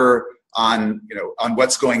differ on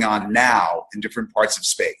what's going on now in different parts of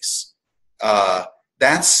space.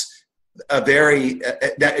 That's a very,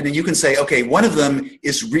 and then you can say, okay, one of them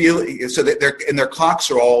is really, so that their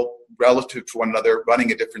clocks are all relative to one another,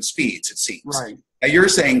 running at different speeds, it seems. Right. Now you're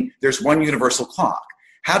saying there's one universal clock.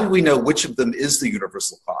 How do we know which of them is the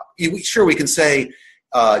universal clock? Sure, we can say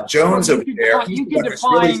Jones over there.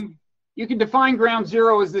 You can define ground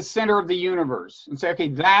zero as the center of the universe and say, okay,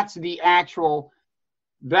 that's the actual.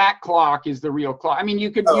 That clock is the real clock. I mean,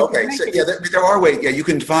 you could. There are ways. Yeah, you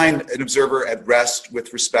can define an observer at rest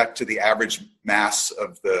with respect to the average mass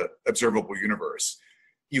of the observable universe.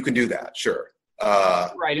 You can do that, sure.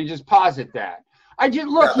 Right, and just posit that. He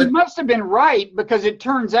must have been right, because it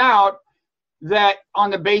turns out that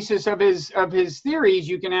on the basis of his theories,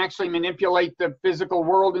 you can actually manipulate the physical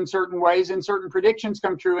world in certain ways, and certain predictions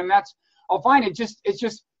come true, and that's all fine.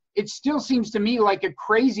 It still seems to me like a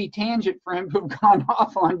crazy tangent for him to have gone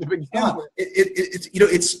off on to begin with.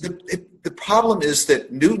 The problem is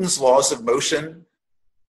that Newton's laws of motion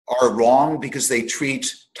are wrong because they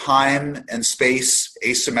treat time and space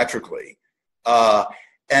asymmetrically,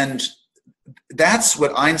 and that's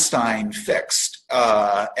what Einstein fixed.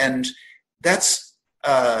 And that's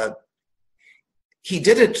he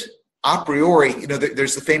did it a priori.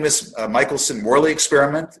 There's the famous Michelson-Morley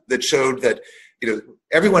experiment that showed that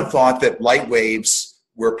everyone thought that light waves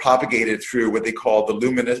were propagated through what they call the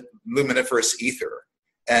luminiferous ether.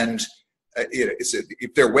 And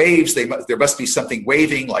if they're waves, there must be something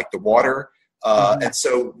waving, like the water. And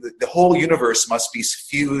so the whole universe must be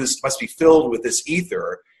filled with this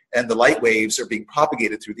ether, and the light waves are being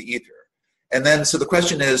propagated through the ether. And then, so the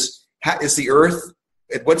question is the Earth,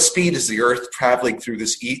 at what speed is the Earth traveling through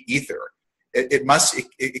this ether?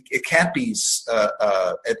 It can't be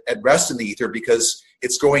at rest in the ether, because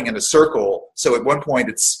it's going in a circle. So at one point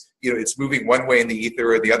it's moving one way in the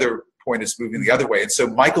ether, and the other point is moving the other way. And so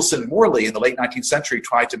Michelson-Morley in the late 19th century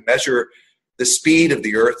tried to measure the speed of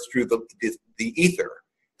the Earth through the ether.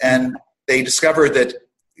 And they discovered that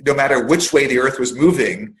no matter which way the Earth was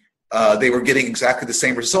moving, they were getting exactly the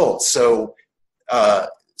same results. So, what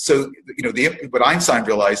Einstein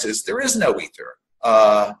realized is there is no ether.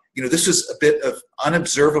 This was a bit of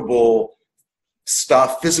unobservable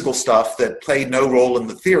stuff, physical stuff that played no role in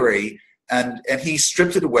the theory. And he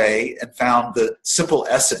stripped it away and found the simple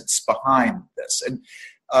essence behind this. And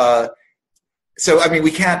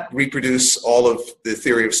we can't reproduce all of the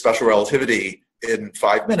theory of special relativity in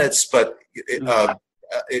 5 minutes, but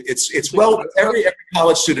it's well, every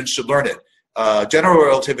college student should learn it. General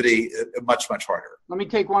relativity, much, much harder. Let me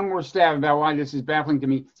take one more stab about why this is baffling to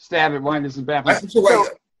me.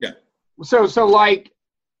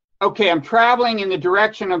 Okay, I'm traveling in the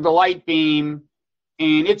direction of the light beam,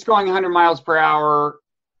 and it's going 100 miles per hour,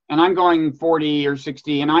 and I'm going 40 or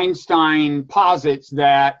 60, and Einstein posits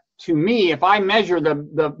that, to me, if I measure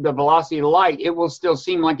the velocity of the light, it will still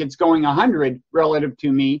seem like it's going 100 relative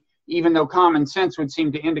to me, even though common sense would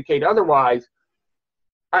seem to indicate otherwise.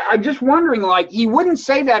 I'm just wondering, he wouldn't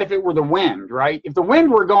say that if it were the wind, right? If the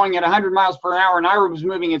wind were going at 100 miles per hour and I was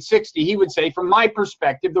moving at 60, he would say, from my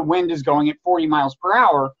perspective, the wind is going at 40 miles per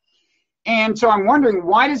hour. And so I'm wondering,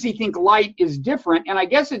 why does he think light is different? And I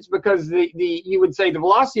guess it's because you would say the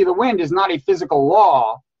velocity of the wind is not a physical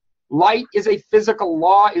law. Light is a physical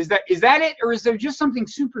law. Is that it? Or is there just something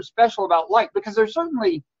super special about light? Because there's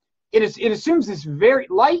certainly,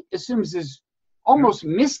 light assumes this almost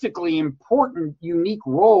mystically important, unique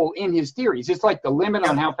role in his theories. It's like the limit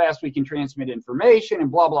on how fast we can transmit information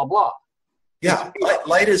and blah, blah, blah. Yeah,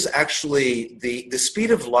 light is actually, the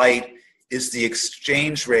speed of light is the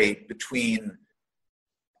exchange rate between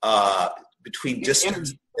distance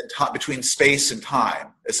and between space and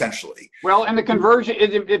time, essentially. Well, and the conversion,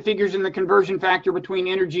 it figures in the conversion factor between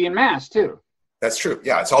energy and mass, too. That's true.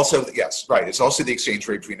 Yeah, it's also, yes, right. It's also the exchange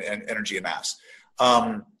rate between energy and mass.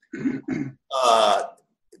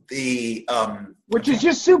 Which is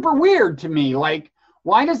just super weird to me.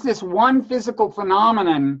 Why does this one physical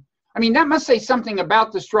phenomenon, that must say something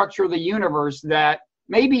about the structure of the universe that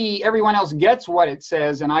maybe everyone else gets what it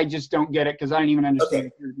says and I just don't get it because I don't even understand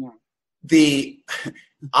what you're doing.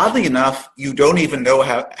 Oddly enough, you don't even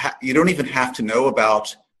have to know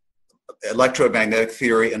about electromagnetic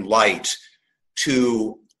theory and light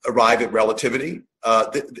to arrive at relativity.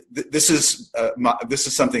 This is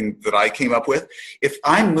something that I came up with. If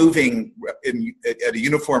I'm moving at a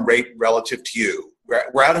uniform rate relative to you,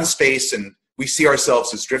 we're out in space and we see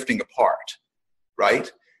ourselves as drifting apart,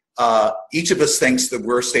 right? Each of us thinks that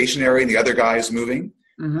we're stationary and the other guy is moving.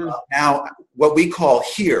 Mm-hmm. Now, what we call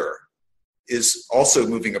here is also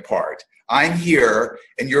moving apart. I'm here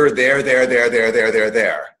and you're there.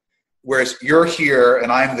 Whereas you're here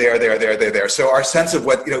and I'm there. So our sense of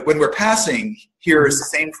when we're passing here is the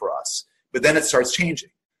same for us, but then it starts changing.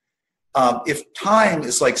 If time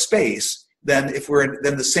is like space, then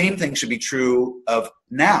the same thing should be true of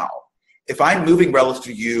now. If I'm moving relative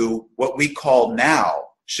to you, what we call now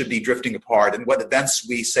should be drifting apart, and what events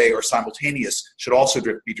we say are simultaneous should also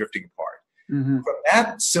be drifting apart. Mm-hmm. From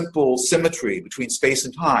that simple symmetry between space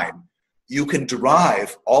and time, you can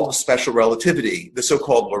derive all of special relativity, the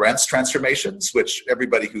so-called Lorentz transformations, which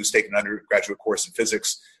everybody who's taken an undergraduate course in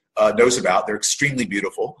physics knows about. They're extremely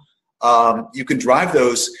beautiful. You can derive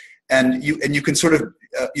those, and you can sort of,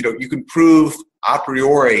 you can prove a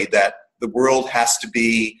priori that the world has to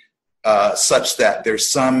be such that there's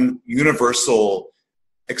some universal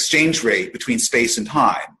exchange rate between space and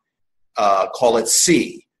time. Call it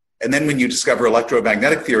C. And then when you discover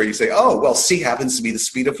electromagnetic theory, you say, oh, well, C happens to be the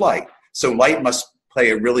speed of light. So light must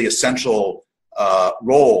play a really essential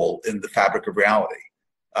role in the fabric of reality.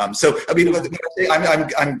 I'm saying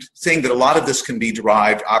that a lot of this can be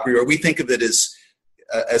derived a priori. We think of it as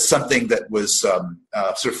something that was sort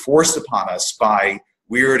of forced upon us by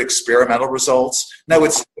weird experimental results. No,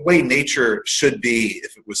 it's the way nature should be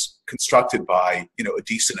if it was constructed by a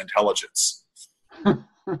decent intelligence.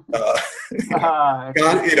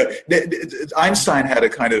 Einstein had a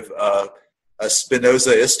kind of a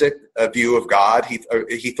Spinozaistic view of God. He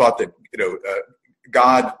thought that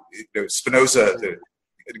God, Spinoza, the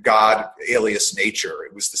God alias nature,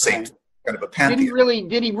 it was the same kind of a pantheon.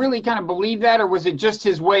 Did he really kind of believe that, or was it just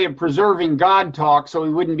his way of preserving God talk so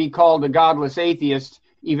he wouldn't be called a godless atheist,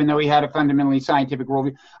 even though he had a fundamentally scientific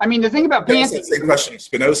worldview? The thing about pantheism... That's the same question of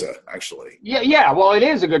Spinoza, actually. Yeah, well, it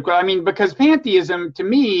is a good question. Because pantheism, to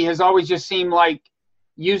me, has always just seemed like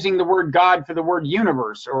using the word God for the word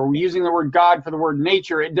universe, or using the word God for the word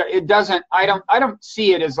nature. It doesn't... I don't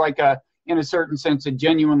see it as like in a certain sense, a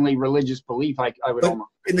genuinely religious belief. I would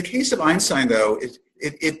almost... In the case of Einstein, though,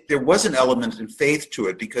 there was an element in faith to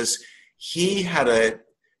it, because he had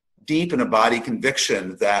deep and embodied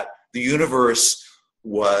conviction that the universe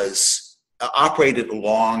was operated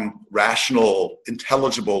along rational,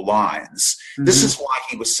 intelligible lines. Mm-hmm. This is why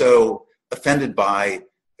he was so offended by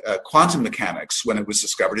quantum mechanics when it was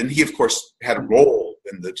discovered. And he, of course, had a role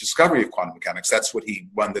in the discovery of quantum mechanics. That's what he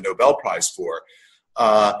won the Nobel Prize for.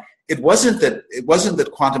 It wasn't that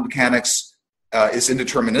quantum mechanics is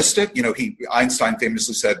indeterministic. Einstein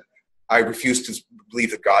famously said, "I refuse to believe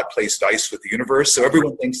that God plays dice with the universe." So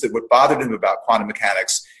everyone thinks that what bothered him about quantum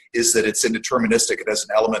mechanics is that it's indeterministic. It has an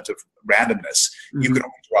element of randomness. Mm-hmm. You can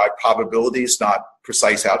only derive probabilities, not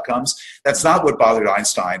precise outcomes. That's not what bothered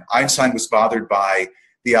Einstein. Einstein was bothered by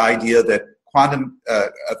the idea that quantum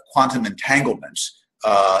entanglement,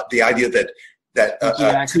 the idea that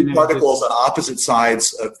two particles on opposite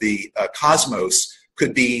sides of the cosmos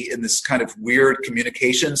could be in this kind of weird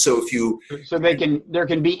communication. So there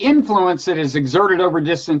can be influence that is exerted over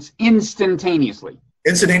distance instantaneously,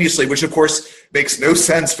 which of course makes no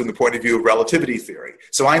sense from the point of view of relativity theory.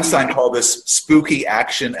 So Einstein called this spooky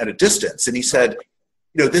action at a distance, and he said,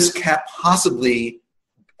 this can't possibly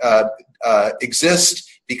exist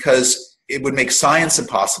because it would make science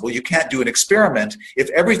impossible. You can't do an experiment if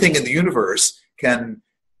everything in the universe can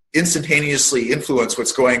instantaneously influence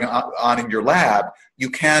what's going on in your lab. You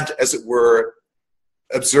can't, as it were,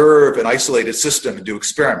 observe an isolated system and do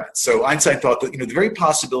experiments. So Einstein thought that the very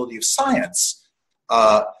possibility of science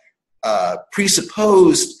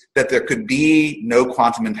presupposed that there could be no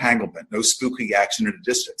quantum entanglement, no spooky action at a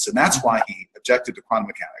distance. And that's why he objected to quantum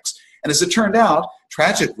mechanics. And as it turned out,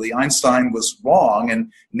 tragically, Einstein was wrong,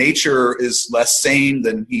 and nature is less sane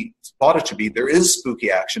than he thought it to be. There is spooky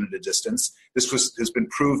action at a distance. This has been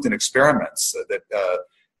proved in experiments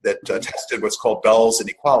that tested what's called Bell's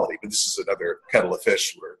inequality. But this is another kettle of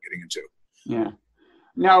fish we're getting into. Yeah.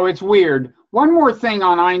 No, it's weird. One more thing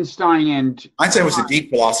on Einstein Einstein was a deep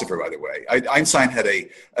philosopher, by the way. Einstein had a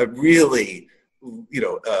really,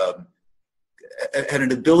 had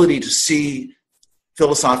an ability to see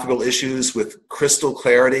philosophical issues with crystal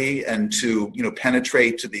clarity and to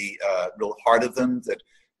penetrate to the real heart of them. That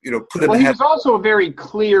put him. Well, he was also a very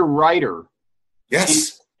clear writer.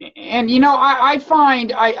 Yes. And I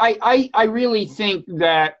find I really think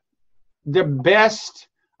that the best.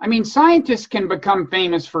 I mean, scientists can become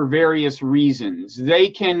famous for various reasons. They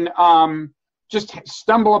can just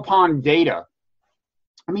stumble upon data.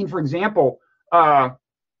 I mean, for example, I'm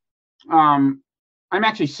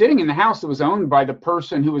actually sitting in the house that was owned by the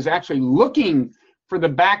person who was actually looking for the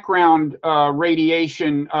background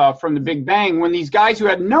radiation from the Big Bang, when these guys who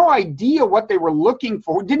had no idea what they were looking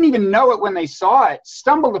for, didn't even know it when they saw it,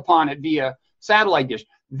 stumbled upon it via satellite dish.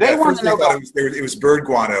 They won the Nobel. It was bird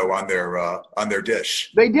guano on their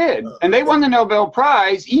dish. They did, and they won the Nobel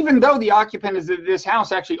Prize, even though the occupant of this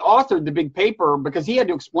house actually authored the big paper because he had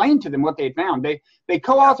to explain to them what they had found. They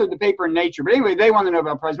co-authored the paper in Nature, but anyway, they won the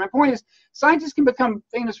Nobel Prize. My point is, scientists can become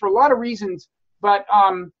famous for a lot of reasons, but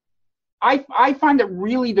I find that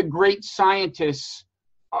really the great scientists,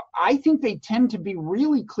 I think they tend to be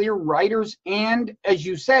really clear writers and, as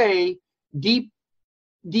you say, deep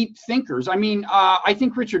thinkers. I mean, I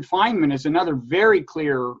think Richard Feynman is another very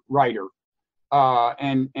clear writer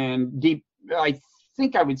and deep, I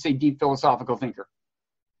think I would say deep philosophical thinker.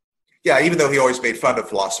 Yeah, even though he always made fun of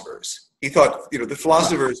philosophers. He thought, the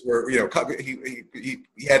philosophers were, he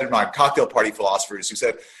had in mind cocktail party philosophers who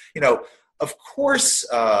said, of course,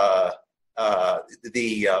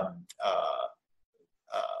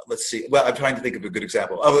 let's see. Well, I'm trying to think of a good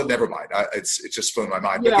example. Oh, never mind. It's just flown my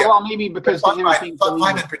mind. Yeah, well, maybe because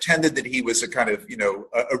Feynman pretended that he was a kind of,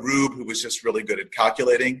 a rube who was just really good at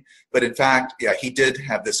calculating. But in fact, yeah, he did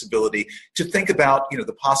have this ability to think about,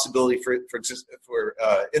 the possibility for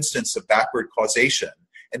instance of backward causation,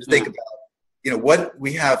 and to think about, what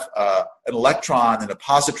we have an electron and a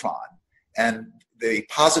positron, and the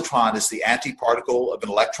positron is the antiparticle of an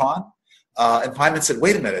electron. And Feynman said,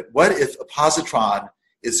 wait a minute, what if a positron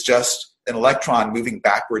is just an electron moving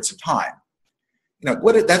backwards in time?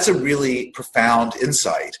 That's a really profound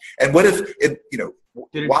insight. And what if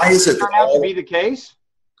why is it turn out to be the case?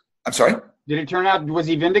 I'm sorry? Did it turn out, was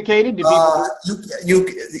he vindicated?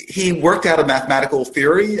 He worked out a mathematical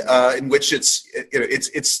theory in which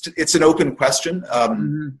it's an open question,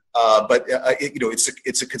 but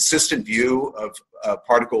it's a consistent view of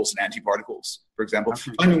particles and antiparticles. For example,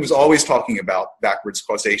 Feynman was always talking about backwards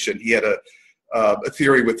causation. He had a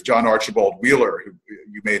theory with John Archibald Wheeler, who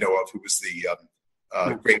you may know of, who was the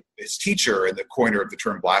great his teacher and the coiner of the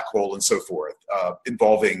term black hole and so forth,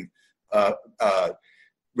 involving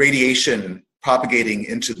radiation propagating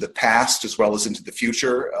into the past as well as into the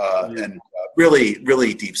future, and really,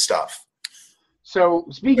 really deep stuff. So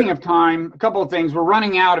speaking of time, a couple of things. We're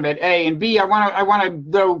running out of it. A and B. I want to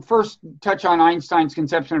though first touch on Einstein's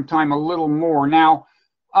conception of time a little more. Now,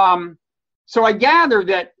 so I gather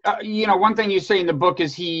that one thing you say in the book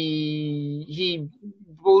is he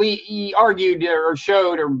argued or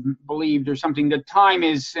showed or believed or something that time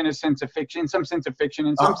is in a sense of fiction, in some sense of fiction,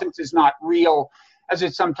 in some sense is not real, as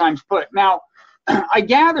it's sometimes put. Now, I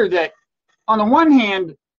gather that on the one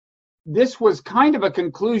hand, this was kind of a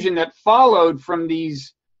conclusion that followed from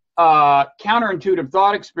these counterintuitive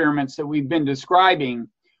thought experiments that we've been describing.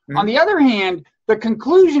 Mm-hmm. On the other hand, the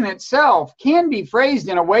conclusion itself can be phrased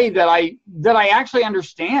in a way that I actually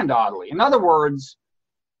understand, oddly. In other words,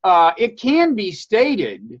 it can be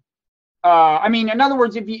stated. In other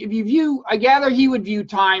words, if you view, I gather he would view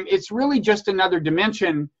time, it's really just another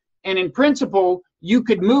dimension, and in principle, you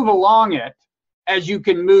could move along it as you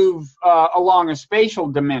can move along a spatial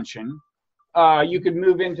dimension. You could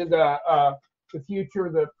move into the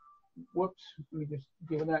future. Let me just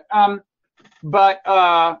deal with that.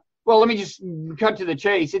 Well, let me just cut to the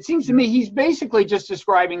chase. It seems to me he's basically just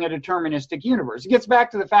describing a deterministic universe. It gets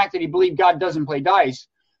back to the fact that he believed God doesn't play dice.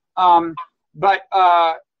 Right,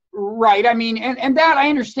 and that I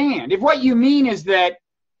understand. If what you mean is that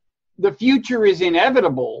the future is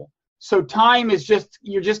inevitable, so time is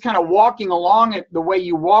you're just kind of walking along it the way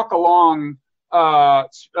you walk along a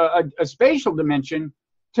spatial dimension,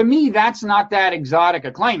 to me, that's not that exotic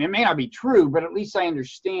a claim. It may not be true, but at least I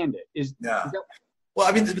understand it. Is that...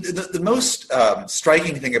 Well, the most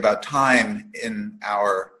striking thing about time in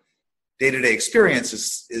our day-to-day experience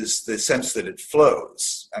is the sense that it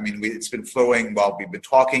flows. It's been flowing while we've been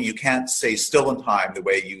talking. You can't stay still in time the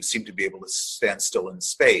way you seem to be able to stand still in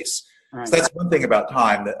space. Right. So that's one thing about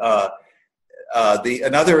time.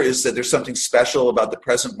 Another is that there's something special about the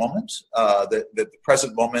present moment, that the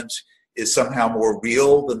present moment is somehow more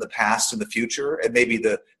real than the past and the future. And maybe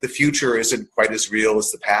the future isn't quite as real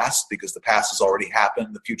as the past because the past has already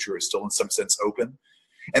happened. The future is still in some sense open.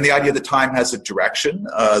 And the idea that time has a direction,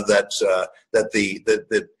 that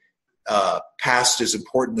the past is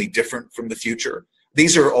importantly different from the future.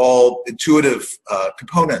 These are all intuitive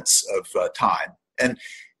components of time.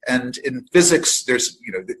 And in physics,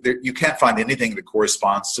 you can't find anything that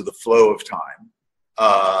corresponds to the flow of time.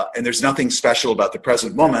 And there's nothing special about the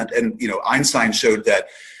present moment. And, Einstein showed that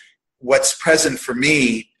what's present for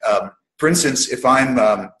me, for instance, if I'm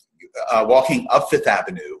walking up Fifth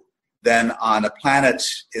Avenue, then on a planet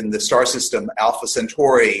in the star system, Alpha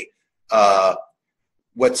Centauri,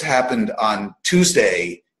 what's happened on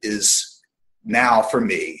Tuesday is now for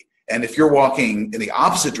me. And if you're walking in the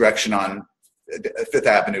opposite direction on Fifth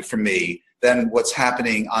Avenue from me, then what's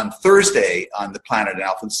happening on Thursday on the planet in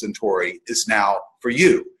Alpha Centauri is now for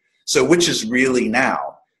you. So which is really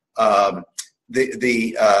now? So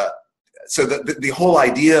the whole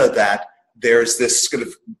idea that there's this kind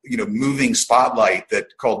of moving spotlight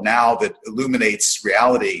called now that illuminates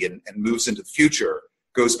reality and moves into the future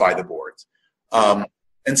goes by the board.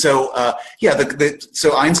 So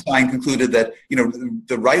Einstein concluded that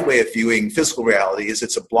the right way of viewing physical reality is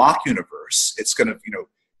it's a block universe. It's going to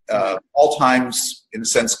all times in a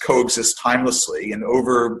sense coexist timelessly, and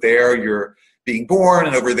over there you're being born,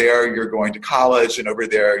 and over there you're going to college, and over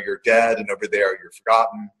there you're dead, and over there you're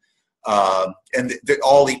forgotten, and they're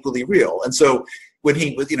all equally real. And so when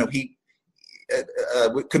he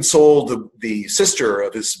consoled the sister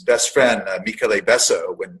of his best friend, Michele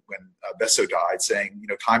Besso, when Besso died, saying,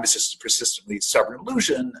 time is just a persistently stubborn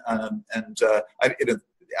illusion. I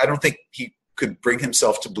don't think he could bring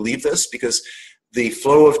himself to believe this, because the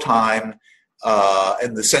flow of time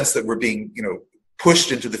and the sense that we're being,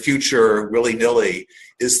 pushed into the future willy-nilly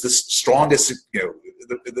is the strongest,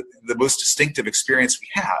 the most distinctive experience we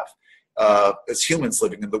have as humans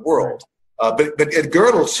living in the world. But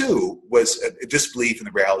Gödel, too, was a disbelief in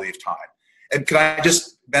the reality of time. And can I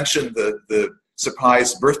just mention the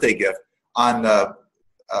surprise birthday gift? On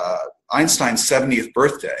Einstein's 70th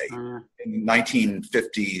birthday in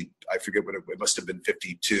 1950, I forget what it must have been,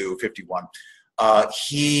 52, 51,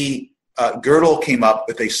 Gödel came up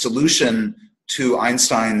with a solution to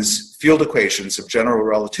Einstein's field equations of general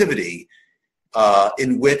relativity,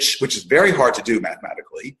 which is very hard to do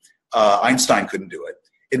mathematically. Einstein couldn't do it.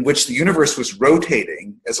 In which the universe was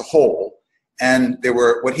rotating as a whole, and there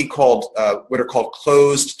were what are called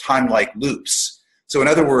closed time-like loops. So in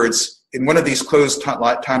other words, in one of these closed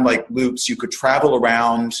time-like loops, you could travel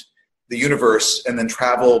around the universe and then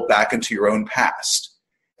travel back into your own past.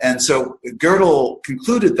 And so Gödel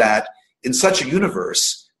concluded that in such a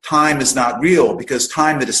universe, time is not real, because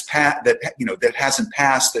time that is that hasn't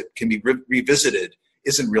passed, that can be revisited,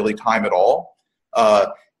 isn't really time at all.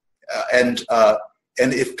 And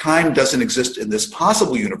if time doesn't exist in this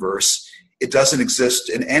possible universe, it doesn't exist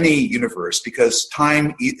in any universe, because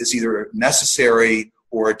time is either necessary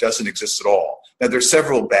or it doesn't exist at all. Now, there's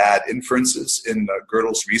several bad inferences in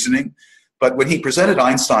Gödel's reasoning, but when he presented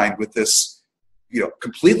Einstein with this,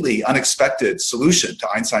 completely unexpected solution to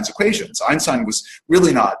Einstein's equations, Einstein was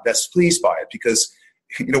really not best pleased by it, because,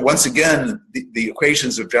 once again, the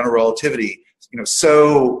equations of general relativity,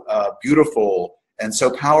 so beautiful and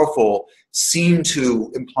so powerful, seem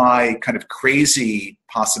to imply kind of crazy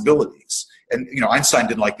possibilities. And Einstein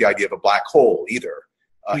didn't like the idea of a black hole either.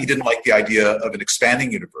 He didn't like the idea of an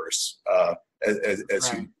expanding universe.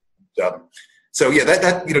 So yeah,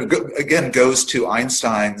 that again goes to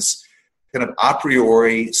Einstein's kind of a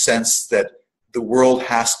priori sense that the world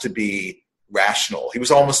has to be rational. He was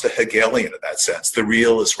almost a Hegelian in that sense. The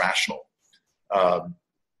real is rational.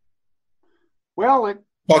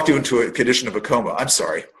 Walked you into a condition of a coma. I'm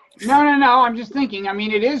sorry. No. I'm just thinking. I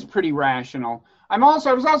mean, it is pretty rational. I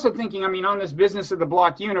was also thinking, on this business of the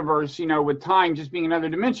blocked universe, with time just being another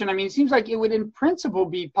dimension. I mean, it seems like it would in principle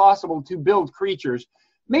be possible to build creatures,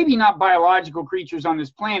 maybe not biological creatures on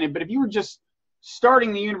this planet, but if you were just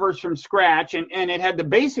starting the universe from scratch and it had the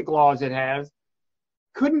basic laws it has,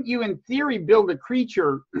 couldn't you in theory build a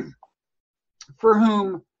creature for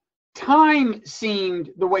whom time seemed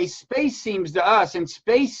the way space seems to us and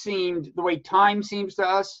space seemed the way time seems to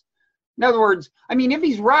us? In other words, if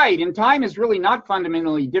he's right and time is really not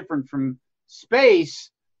fundamentally different from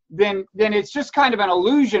space, then it's just kind of an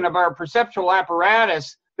illusion of our perceptual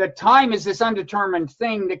apparatus that time is this undetermined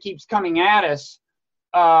thing that keeps coming at us.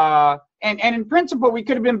 And in principle, we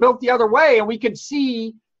could have been built the other way, and we could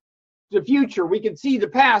see the future. We could see the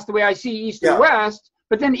past the way I see East and West,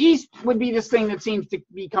 but then East would be this thing that seems to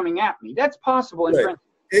be coming at me. That's possible in principle.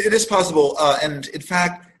 It is possible. And in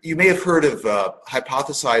fact, you may have heard of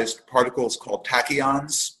hypothesized particles called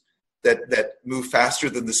tachyons that move faster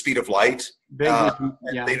than the speed of light.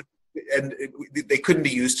 They couldn't be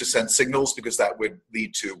used to send signals because that would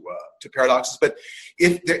lead to paradoxes. But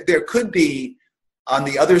if there could be, on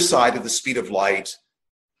the other side of the speed of light,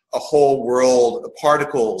 a whole world of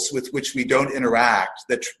particles with which we don't interact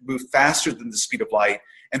that move faster than the speed of light,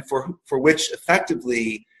 and for which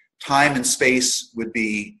effectively time and space would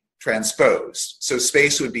be transposed. So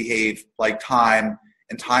space would behave like time,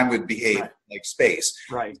 and time would behave like space.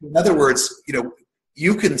 Right. In other words,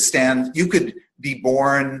 you could be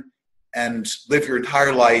born and live your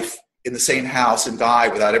entire life in the same house and die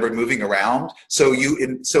without ever moving around. So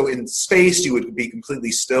in space you would be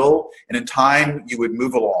completely still, and in time you would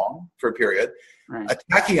move along for a period. Right. A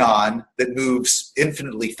tachyon that moves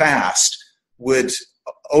infinitely fast would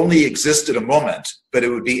only exist at a moment, but it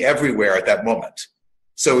would be everywhere at that moment.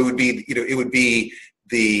 So it would be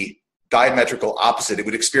the diametrical opposite. It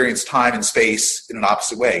would experience time and space in an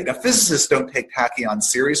opposite way. Now, physicists don't take tachyons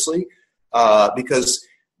seriously because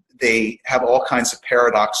they have all kinds of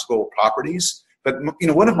paradoxical properties. But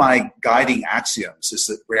one of my guiding axioms is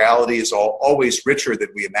that reality is always richer than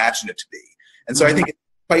we imagine it to be. And so I think it's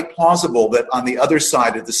quite plausible that on the other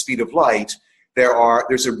side of the speed of light,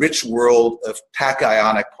 there's a rich world of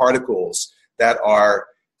tachyonic particles that are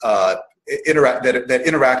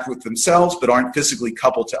interact with themselves but aren't physically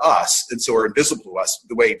coupled to us, and so are invisible to us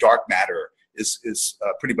the way dark matter is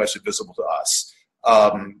pretty much invisible to us.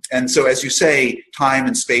 And so, as you say, time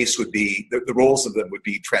and space would be the roles of them would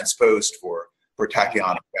be transposed for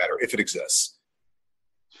tachyonic matter if it exists.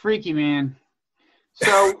 It's freaky, man.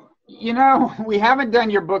 So we haven't done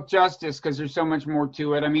your book justice because there's so much more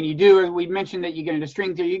to it. You do. We mentioned that you get into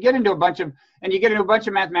string theory, you get into a bunch of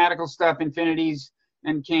mathematical stuff, infinities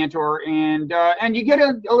and Cantor, and you get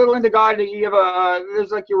a little into God. You have there's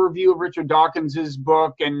like your review of Richard Dawkins's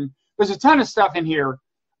book, and there's a ton of stuff in here.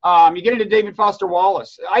 You get into David Foster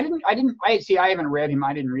Wallace. I haven't read him.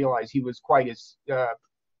 I didn't realize he was quite as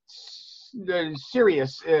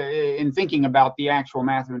serious in thinking about the actual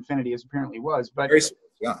math of infinity as apparently was. But very serious,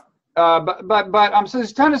 yeah. So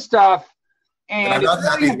there's a ton of stuff, and it's a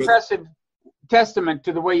very impressive testament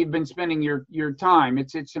to the way you've been spending your time.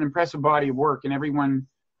 It's an impressive body of work, and everyone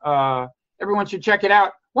should check it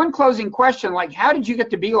out. One closing question: how did you get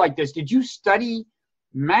to be like this? Did you study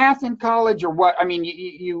math in college, or what?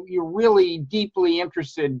 You're really deeply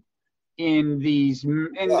interested in this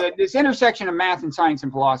intersection of math and science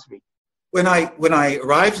and philosophy. When I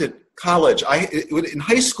arrived at college, in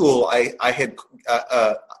high school, I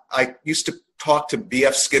used to talk to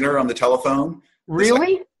B.F. Skinner on the telephone.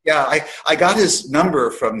 Really? I got his number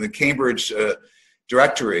from the Cambridge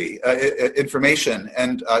directory information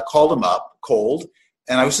and called him up cold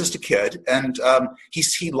And I was just a kid, and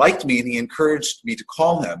he liked me, and he encouraged me to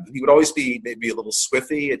call him. He would always be maybe a little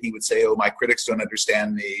swiffy, and he would say, "Oh, my critics don't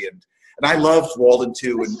understand me," and I loved Walden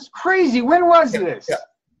too. This is crazy. When was this? Yeah.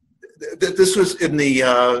 This was in the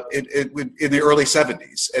early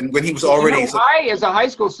 70s, and when he was already. I, as a high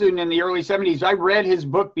school student in the early 70s, I read his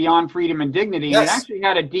book Beyond Freedom and Dignity, yes. and it actually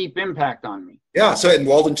had a deep impact on me. Yeah. So in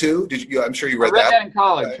Walden too, I'm sure you read that. I read that in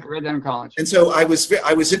college. I read that in college. And so I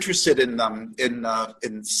was interested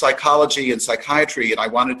in psychology and psychiatry, and I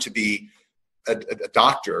wanted to be a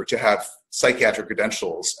doctor, to have psychiatric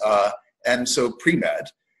credentials, and so pre-med.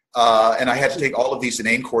 And I had to take all of these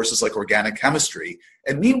inane courses like organic chemistry.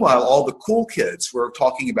 And meanwhile, all the cool kids were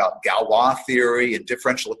talking about Galois theory and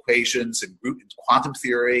differential equations and quantum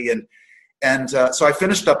theory. And so I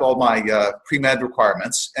finished up all my pre-med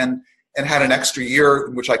requirements and had an extra year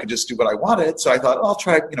in which I could just do what I wanted. So I thought, I'll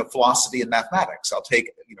try, philosophy and mathematics. I'll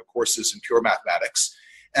take, courses in pure mathematics.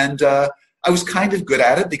 And I was kind of good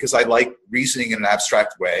at it because I like reasoning in an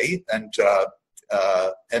abstract way. And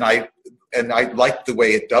I liked the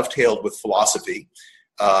way it dovetailed with philosophy,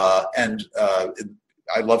 and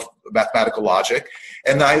I love mathematical logic.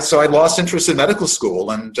 And so I lost interest in medical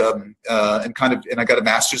school, and I got a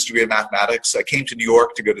master's degree in mathematics. I came to New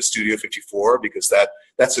York to go to Studio 54 because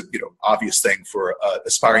that's a obvious thing for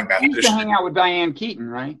aspiring mathematician. You used to hang out with Diane Keaton,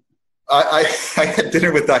 right? I had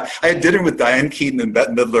dinner with Diane Keaton and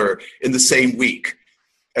Bette Midler in the same week,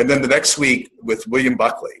 and then the next week with William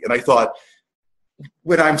Buckley. And I thought,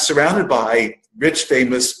 when I'm surrounded by rich,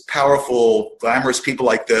 famous, powerful, glamorous people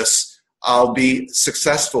like this, I'll be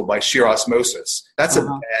successful by sheer osmosis. That's a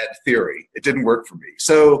bad theory. It didn't work for me.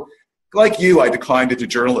 So, like you, I declined into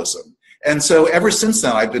journalism. And so ever since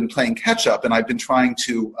then, I've been playing catch up, and I've been trying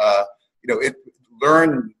to,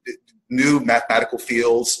 learn new mathematical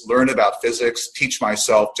fields, learn about physics, teach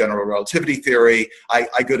myself general relativity theory.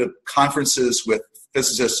 I go to conferences with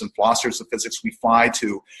physicists and philosophers of physics. We fly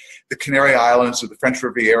to the Canary Islands or the French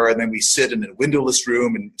Riviera, and then we sit in a windowless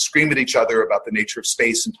room and scream at each other about the nature of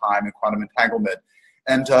space and time and quantum entanglement.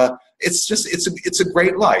 And it's a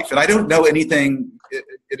great life. And I don't know anything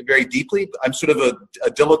very deeply. I'm sort of a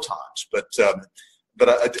dilettante, but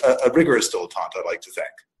a rigorous dilettante, I like to think.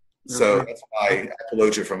 So that's my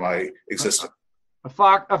apologia for my existence. A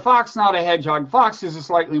fox, not a hedgehog. Fox is a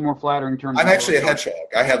slightly more flattering term. I'm actually a hedgehog.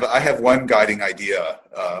 I have one guiding idea.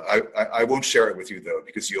 I won't share it with you though,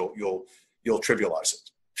 because you'll trivialize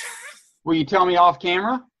it. Will you tell me off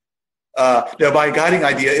camera? No, my guiding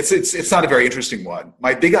idea, it's not a very interesting one.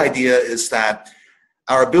 My big idea is that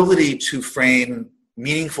our ability to frame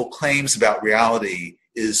meaningful claims about reality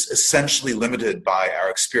is essentially limited by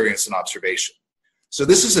our experience and observation. So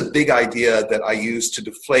this is a big idea that I use to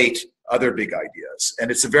deflate other big ideas. And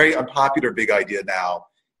it's a very unpopular big idea now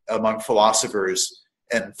among philosophers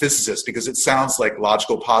and physicists because it sounds like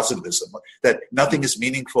logical positivism, that nothing is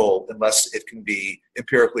meaningful unless it can be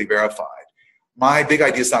empirically verified. My big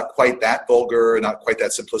idea is not quite that vulgar, not quite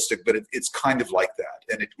that simplistic, but it's kind of like that.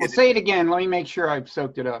 And say it again. Let me make sure I've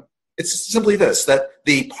soaked it up. It's simply this, that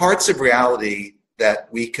the parts of reality that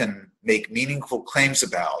we can make meaningful claims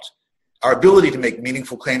about, our ability to make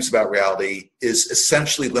meaningful claims about reality is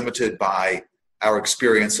essentially limited by our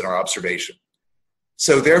experience and our observation.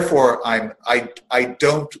 So therefore, I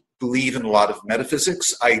don't believe in a lot of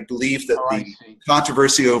metaphysics. I believe that the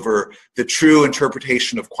controversy over the true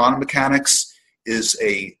interpretation of quantum mechanics is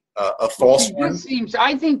a false one.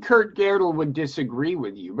 I think Kurt Gödel would disagree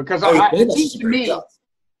with you because it seems to me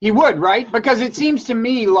he would, right? Because it seems to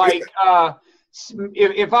me like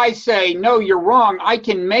if I say, no, you're wrong, I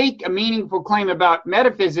can make a meaningful claim about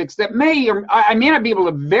metaphysics that I may not be able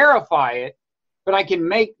to verify it, but I can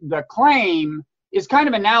make the claim is kind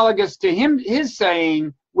of analogous to his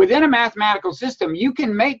saying, within a mathematical system, you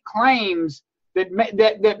can make claims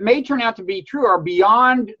that may turn out to be true or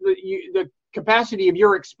beyond the capacity of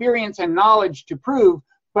your experience and knowledge to prove,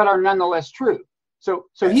 but are nonetheless true. So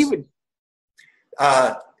yes. He would...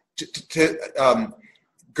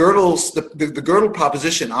 Gödel's the Gödel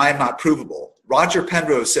proposition, I am not provable. Roger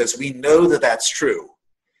Penrose says we know that that's true.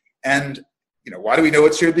 And why do we know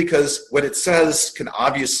it's true? Because what it says can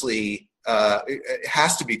obviously, it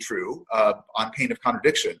has to be true on pain of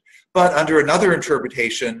contradiction. But under another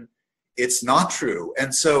interpretation, it's not true.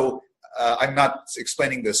 And so I'm not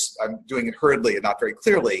explaining this, I'm doing it hurriedly and not very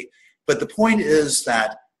clearly. But the point is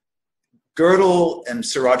that Gödel and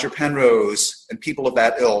Sir Roger Penrose and people of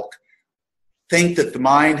that ilk think that the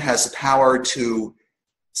mind has the power to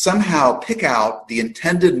somehow pick out the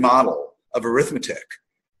intended model of arithmetic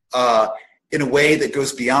in a way that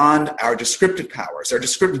goes beyond our descriptive powers. Our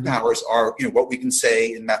descriptive powers are, what we can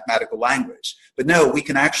say in mathematical language. But no, we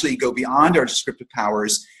can actually go beyond our descriptive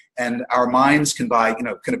powers, and our minds can, by kind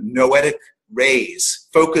of noetic rays,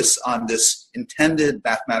 focus on this intended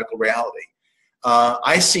mathematical reality.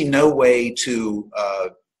 I see no way to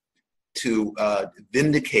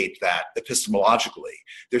vindicate that epistemologically.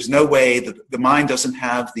 There's no way that the mind doesn't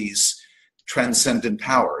have these transcendent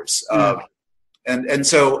powers. And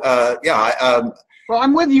so, well,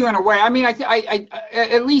 I'm with you in a way. I mean, I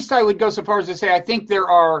at least I would go so far as to say I think there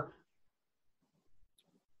are.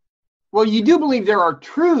 Well, you do believe there are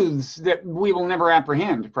truths that we will never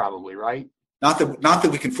apprehend, probably, right? Not that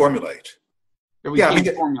we can formulate. That we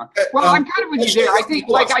can't formulate. Well, I'm kind of with you there.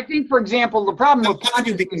 I think, for example, the problem with how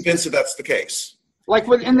do you be convinced that that's the case? Like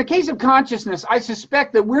in the case of consciousness, I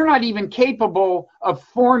suspect that we're not even capable of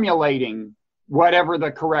formulating whatever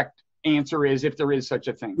the correct answer is, if there is such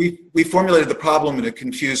a thing. We formulated the problem in a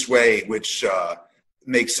confused way, which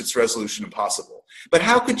makes its resolution impossible. But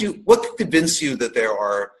what could convince you that there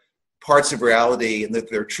are parts of reality and that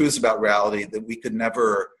there are truths about reality that we could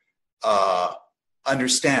never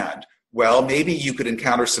understand? Well, maybe you could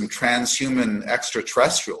encounter some transhuman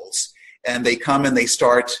extraterrestrials, and they come and they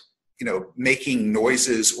start, making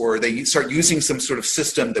noises, or they start using some sort of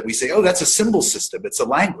system that we say, oh, that's a symbol system, it's a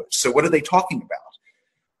language. So what are they talking about?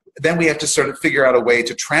 Then we have to sort of figure out a way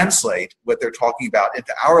to translate what they're talking about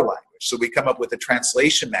into our language. So we come up with a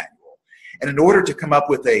translation manual. And in order to come up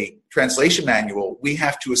with a translation manual, we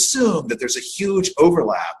have to assume that there's a huge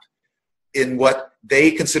overlap in what they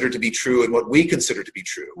consider to be true and what we consider to be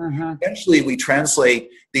true. Eventually, we translate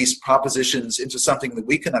these propositions into something that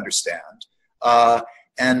we can understand,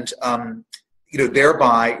 and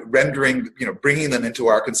thereby rendering, bringing them into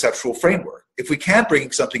our conceptual framework. If we can't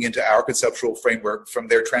bring something into our conceptual framework from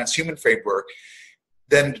their transhuman framework,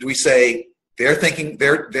 then we say they're thinking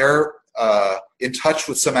they're in touch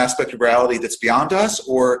with some aspect of reality that's beyond us,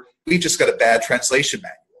 or we've just got a bad translation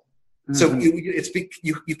manual. So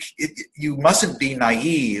you mustn't be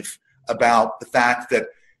naive about the fact that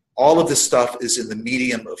all of this stuff is in the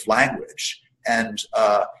medium of language. And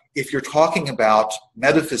if you're talking about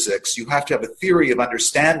metaphysics, you have to have a theory of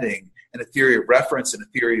understanding and a theory of reference and a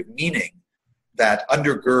theory of meaning that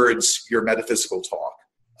undergirds your metaphysical talk.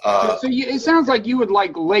 It sounds like you would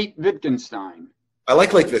like late Wittgenstein. I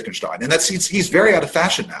like Wittgenstein, and he's very out of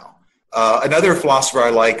fashion now. Another philosopher I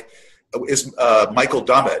like is Michael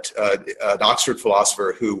Dummett, an Oxford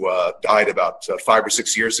philosopher who died about 5 or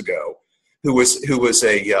 6 years ago, who was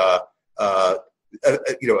a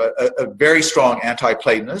very strong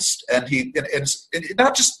anti-Platonist, and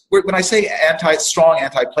not just when I say strong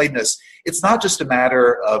anti-Platonist, it's not just a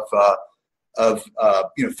matter of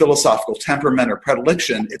philosophical temperament or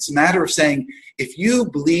predilection. It's a matter of saying, if you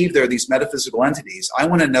believe there are these metaphysical entities, I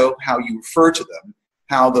want to know how you refer to them,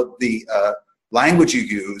 how the language you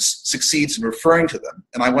use succeeds in referring to them,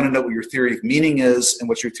 and I want to know what your theory of meaning is and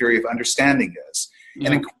what your theory of understanding is.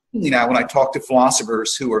 And increasingly now, when I talk to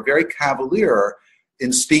philosophers who are very cavalier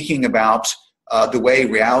in speaking about the way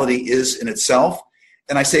reality is in itself,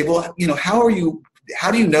 and I say, well, how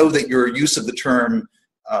do you know that your use of the term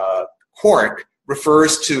quark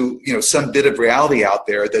refers to some bit of reality out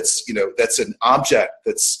there that's an object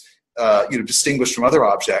that's distinguished from other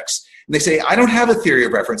objects? And they say, I don't have a theory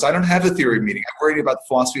of reference. I don't have a theory of meaning. I'm worried about the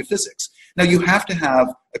philosophy of physics. Now, you have to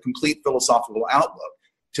have a complete philosophical outlook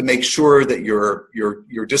to make sure that your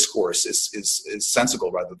discourse is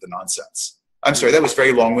sensible rather than nonsense. I'm sorry, that was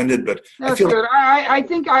very long-winded, but that's good. I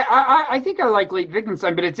think I like late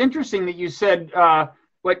Wittgenstein, but it's interesting that you said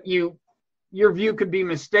your view could be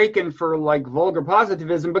mistaken for like vulgar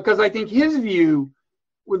positivism, because I think his view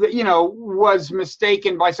was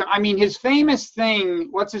mistaken by some. I mean, his famous thing,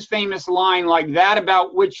 what's his famous line, like that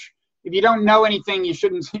about which, if you don't know anything, you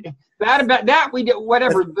shouldn't say that about that. We do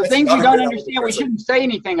whatever the things you don't understand, we shouldn't say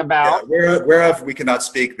anything about. Yeah, whereof we cannot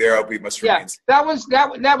speak, thereof we must remain. Yeah,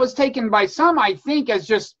 that was taken by some, I think, as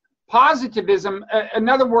just positivism. In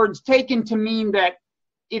other words, taken to mean that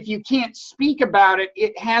if you can't speak about it,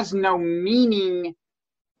 it has no meaning,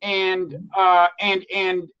 and I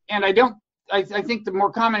think the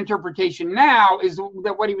more common interpretation now is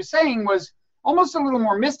that what he was saying was almost a little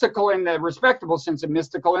more mystical, in the respectable sense of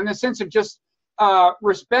mystical, in the sense of just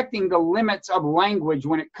respecting the limits of language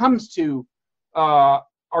when it comes to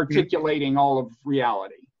articulating all of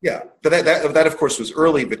reality. Yeah, but that of course was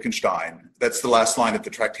early Wittgenstein. That's the last line of the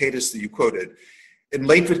Tractatus that you quoted. In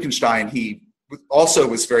late Wittgenstein, he also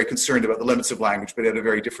was very concerned about the limits of language, but had a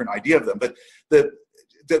very different idea of them. But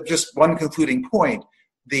just one concluding point,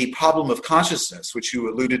 the problem of consciousness, which you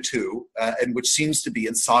alluded to, and which seems to be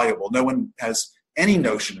insoluble. No one has any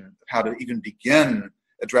notion of how to even begin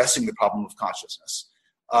addressing the problem of consciousness,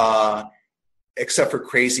 except for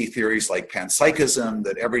crazy theories like panpsychism,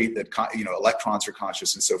 that electrons are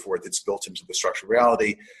conscious and so forth. It's built into the structure of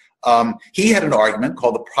reality. He had an argument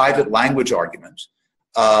called the private language argument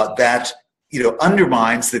that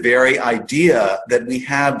undermines the very idea that we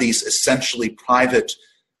have these essentially private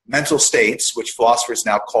mental states, which philosophers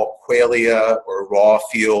now call qualia or raw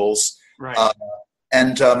feels. Right.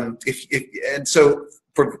 And so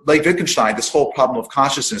for like Wittgenstein, this whole problem of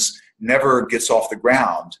consciousness never gets off the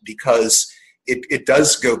ground because it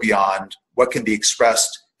does go beyond what can be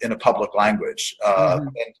expressed in a public language.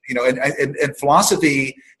 And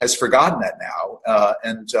philosophy has forgotten that now.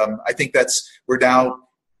 I think we're now,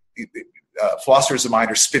 philosophers of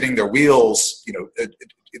mind are spinning their wheels,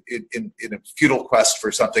 in a futile quest for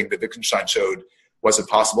something that Wittgenstein showed wasn't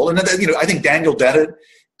possible. And then, I think Daniel Dennett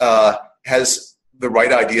has the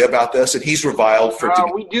right idea about this, and he's reviled for.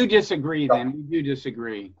 We do disagree. Then we do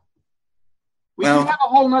disagree. We Well, could have a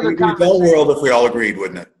whole nother it would be a conversation. dull world if we all agreed,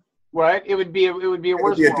 wouldn't it? What? It would be a worse It would be a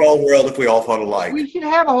world. dull world if we all thought alike. We should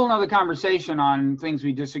have a whole nother conversation on things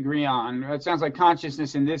we disagree on. It sounds like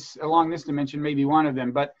consciousness along this dimension may be one of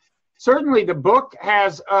them. But certainly the book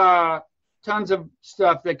has tons of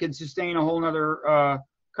stuff that could sustain a whole nother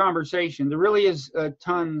conversation. There really is a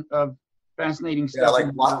ton of fascinating stuff. Yeah,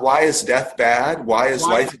 like why is death bad? Why is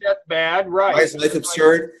life bad? Right. Why is life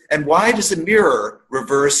absurd? And why does a mirror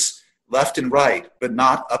reverse left and right, but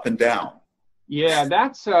not up and down? Yeah,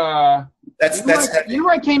 that's where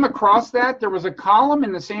I came across that. There was a column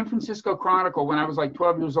in the San Francisco Chronicle when I was like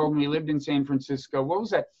 12 years old and we lived in San Francisco. What was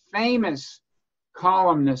that famous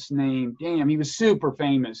columnist name? Damn, he was super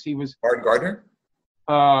famous. He was Martin Gardner?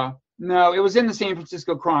 No, it was in the San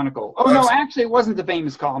Francisco Chronicle. Oh no, actually it wasn't the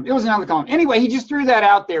famous column. It was another column. Anyway, he just threw that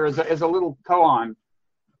out there as a little koan,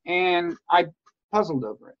 and I puzzled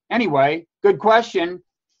over it. Anyway, good question.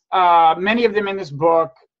 Many of them in this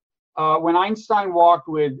book. When Einstein Walked,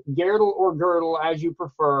 with Gödel or Gödel, as you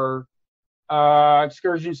prefer,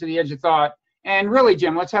 Excursions to the Edge of Thought. And really,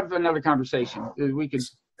 Jim, let's have another conversation. We could.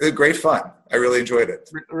 It was great fun. I really enjoyed it.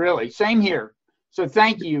 Really, same here. So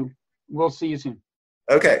thank you. We'll see you soon.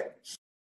 Okay.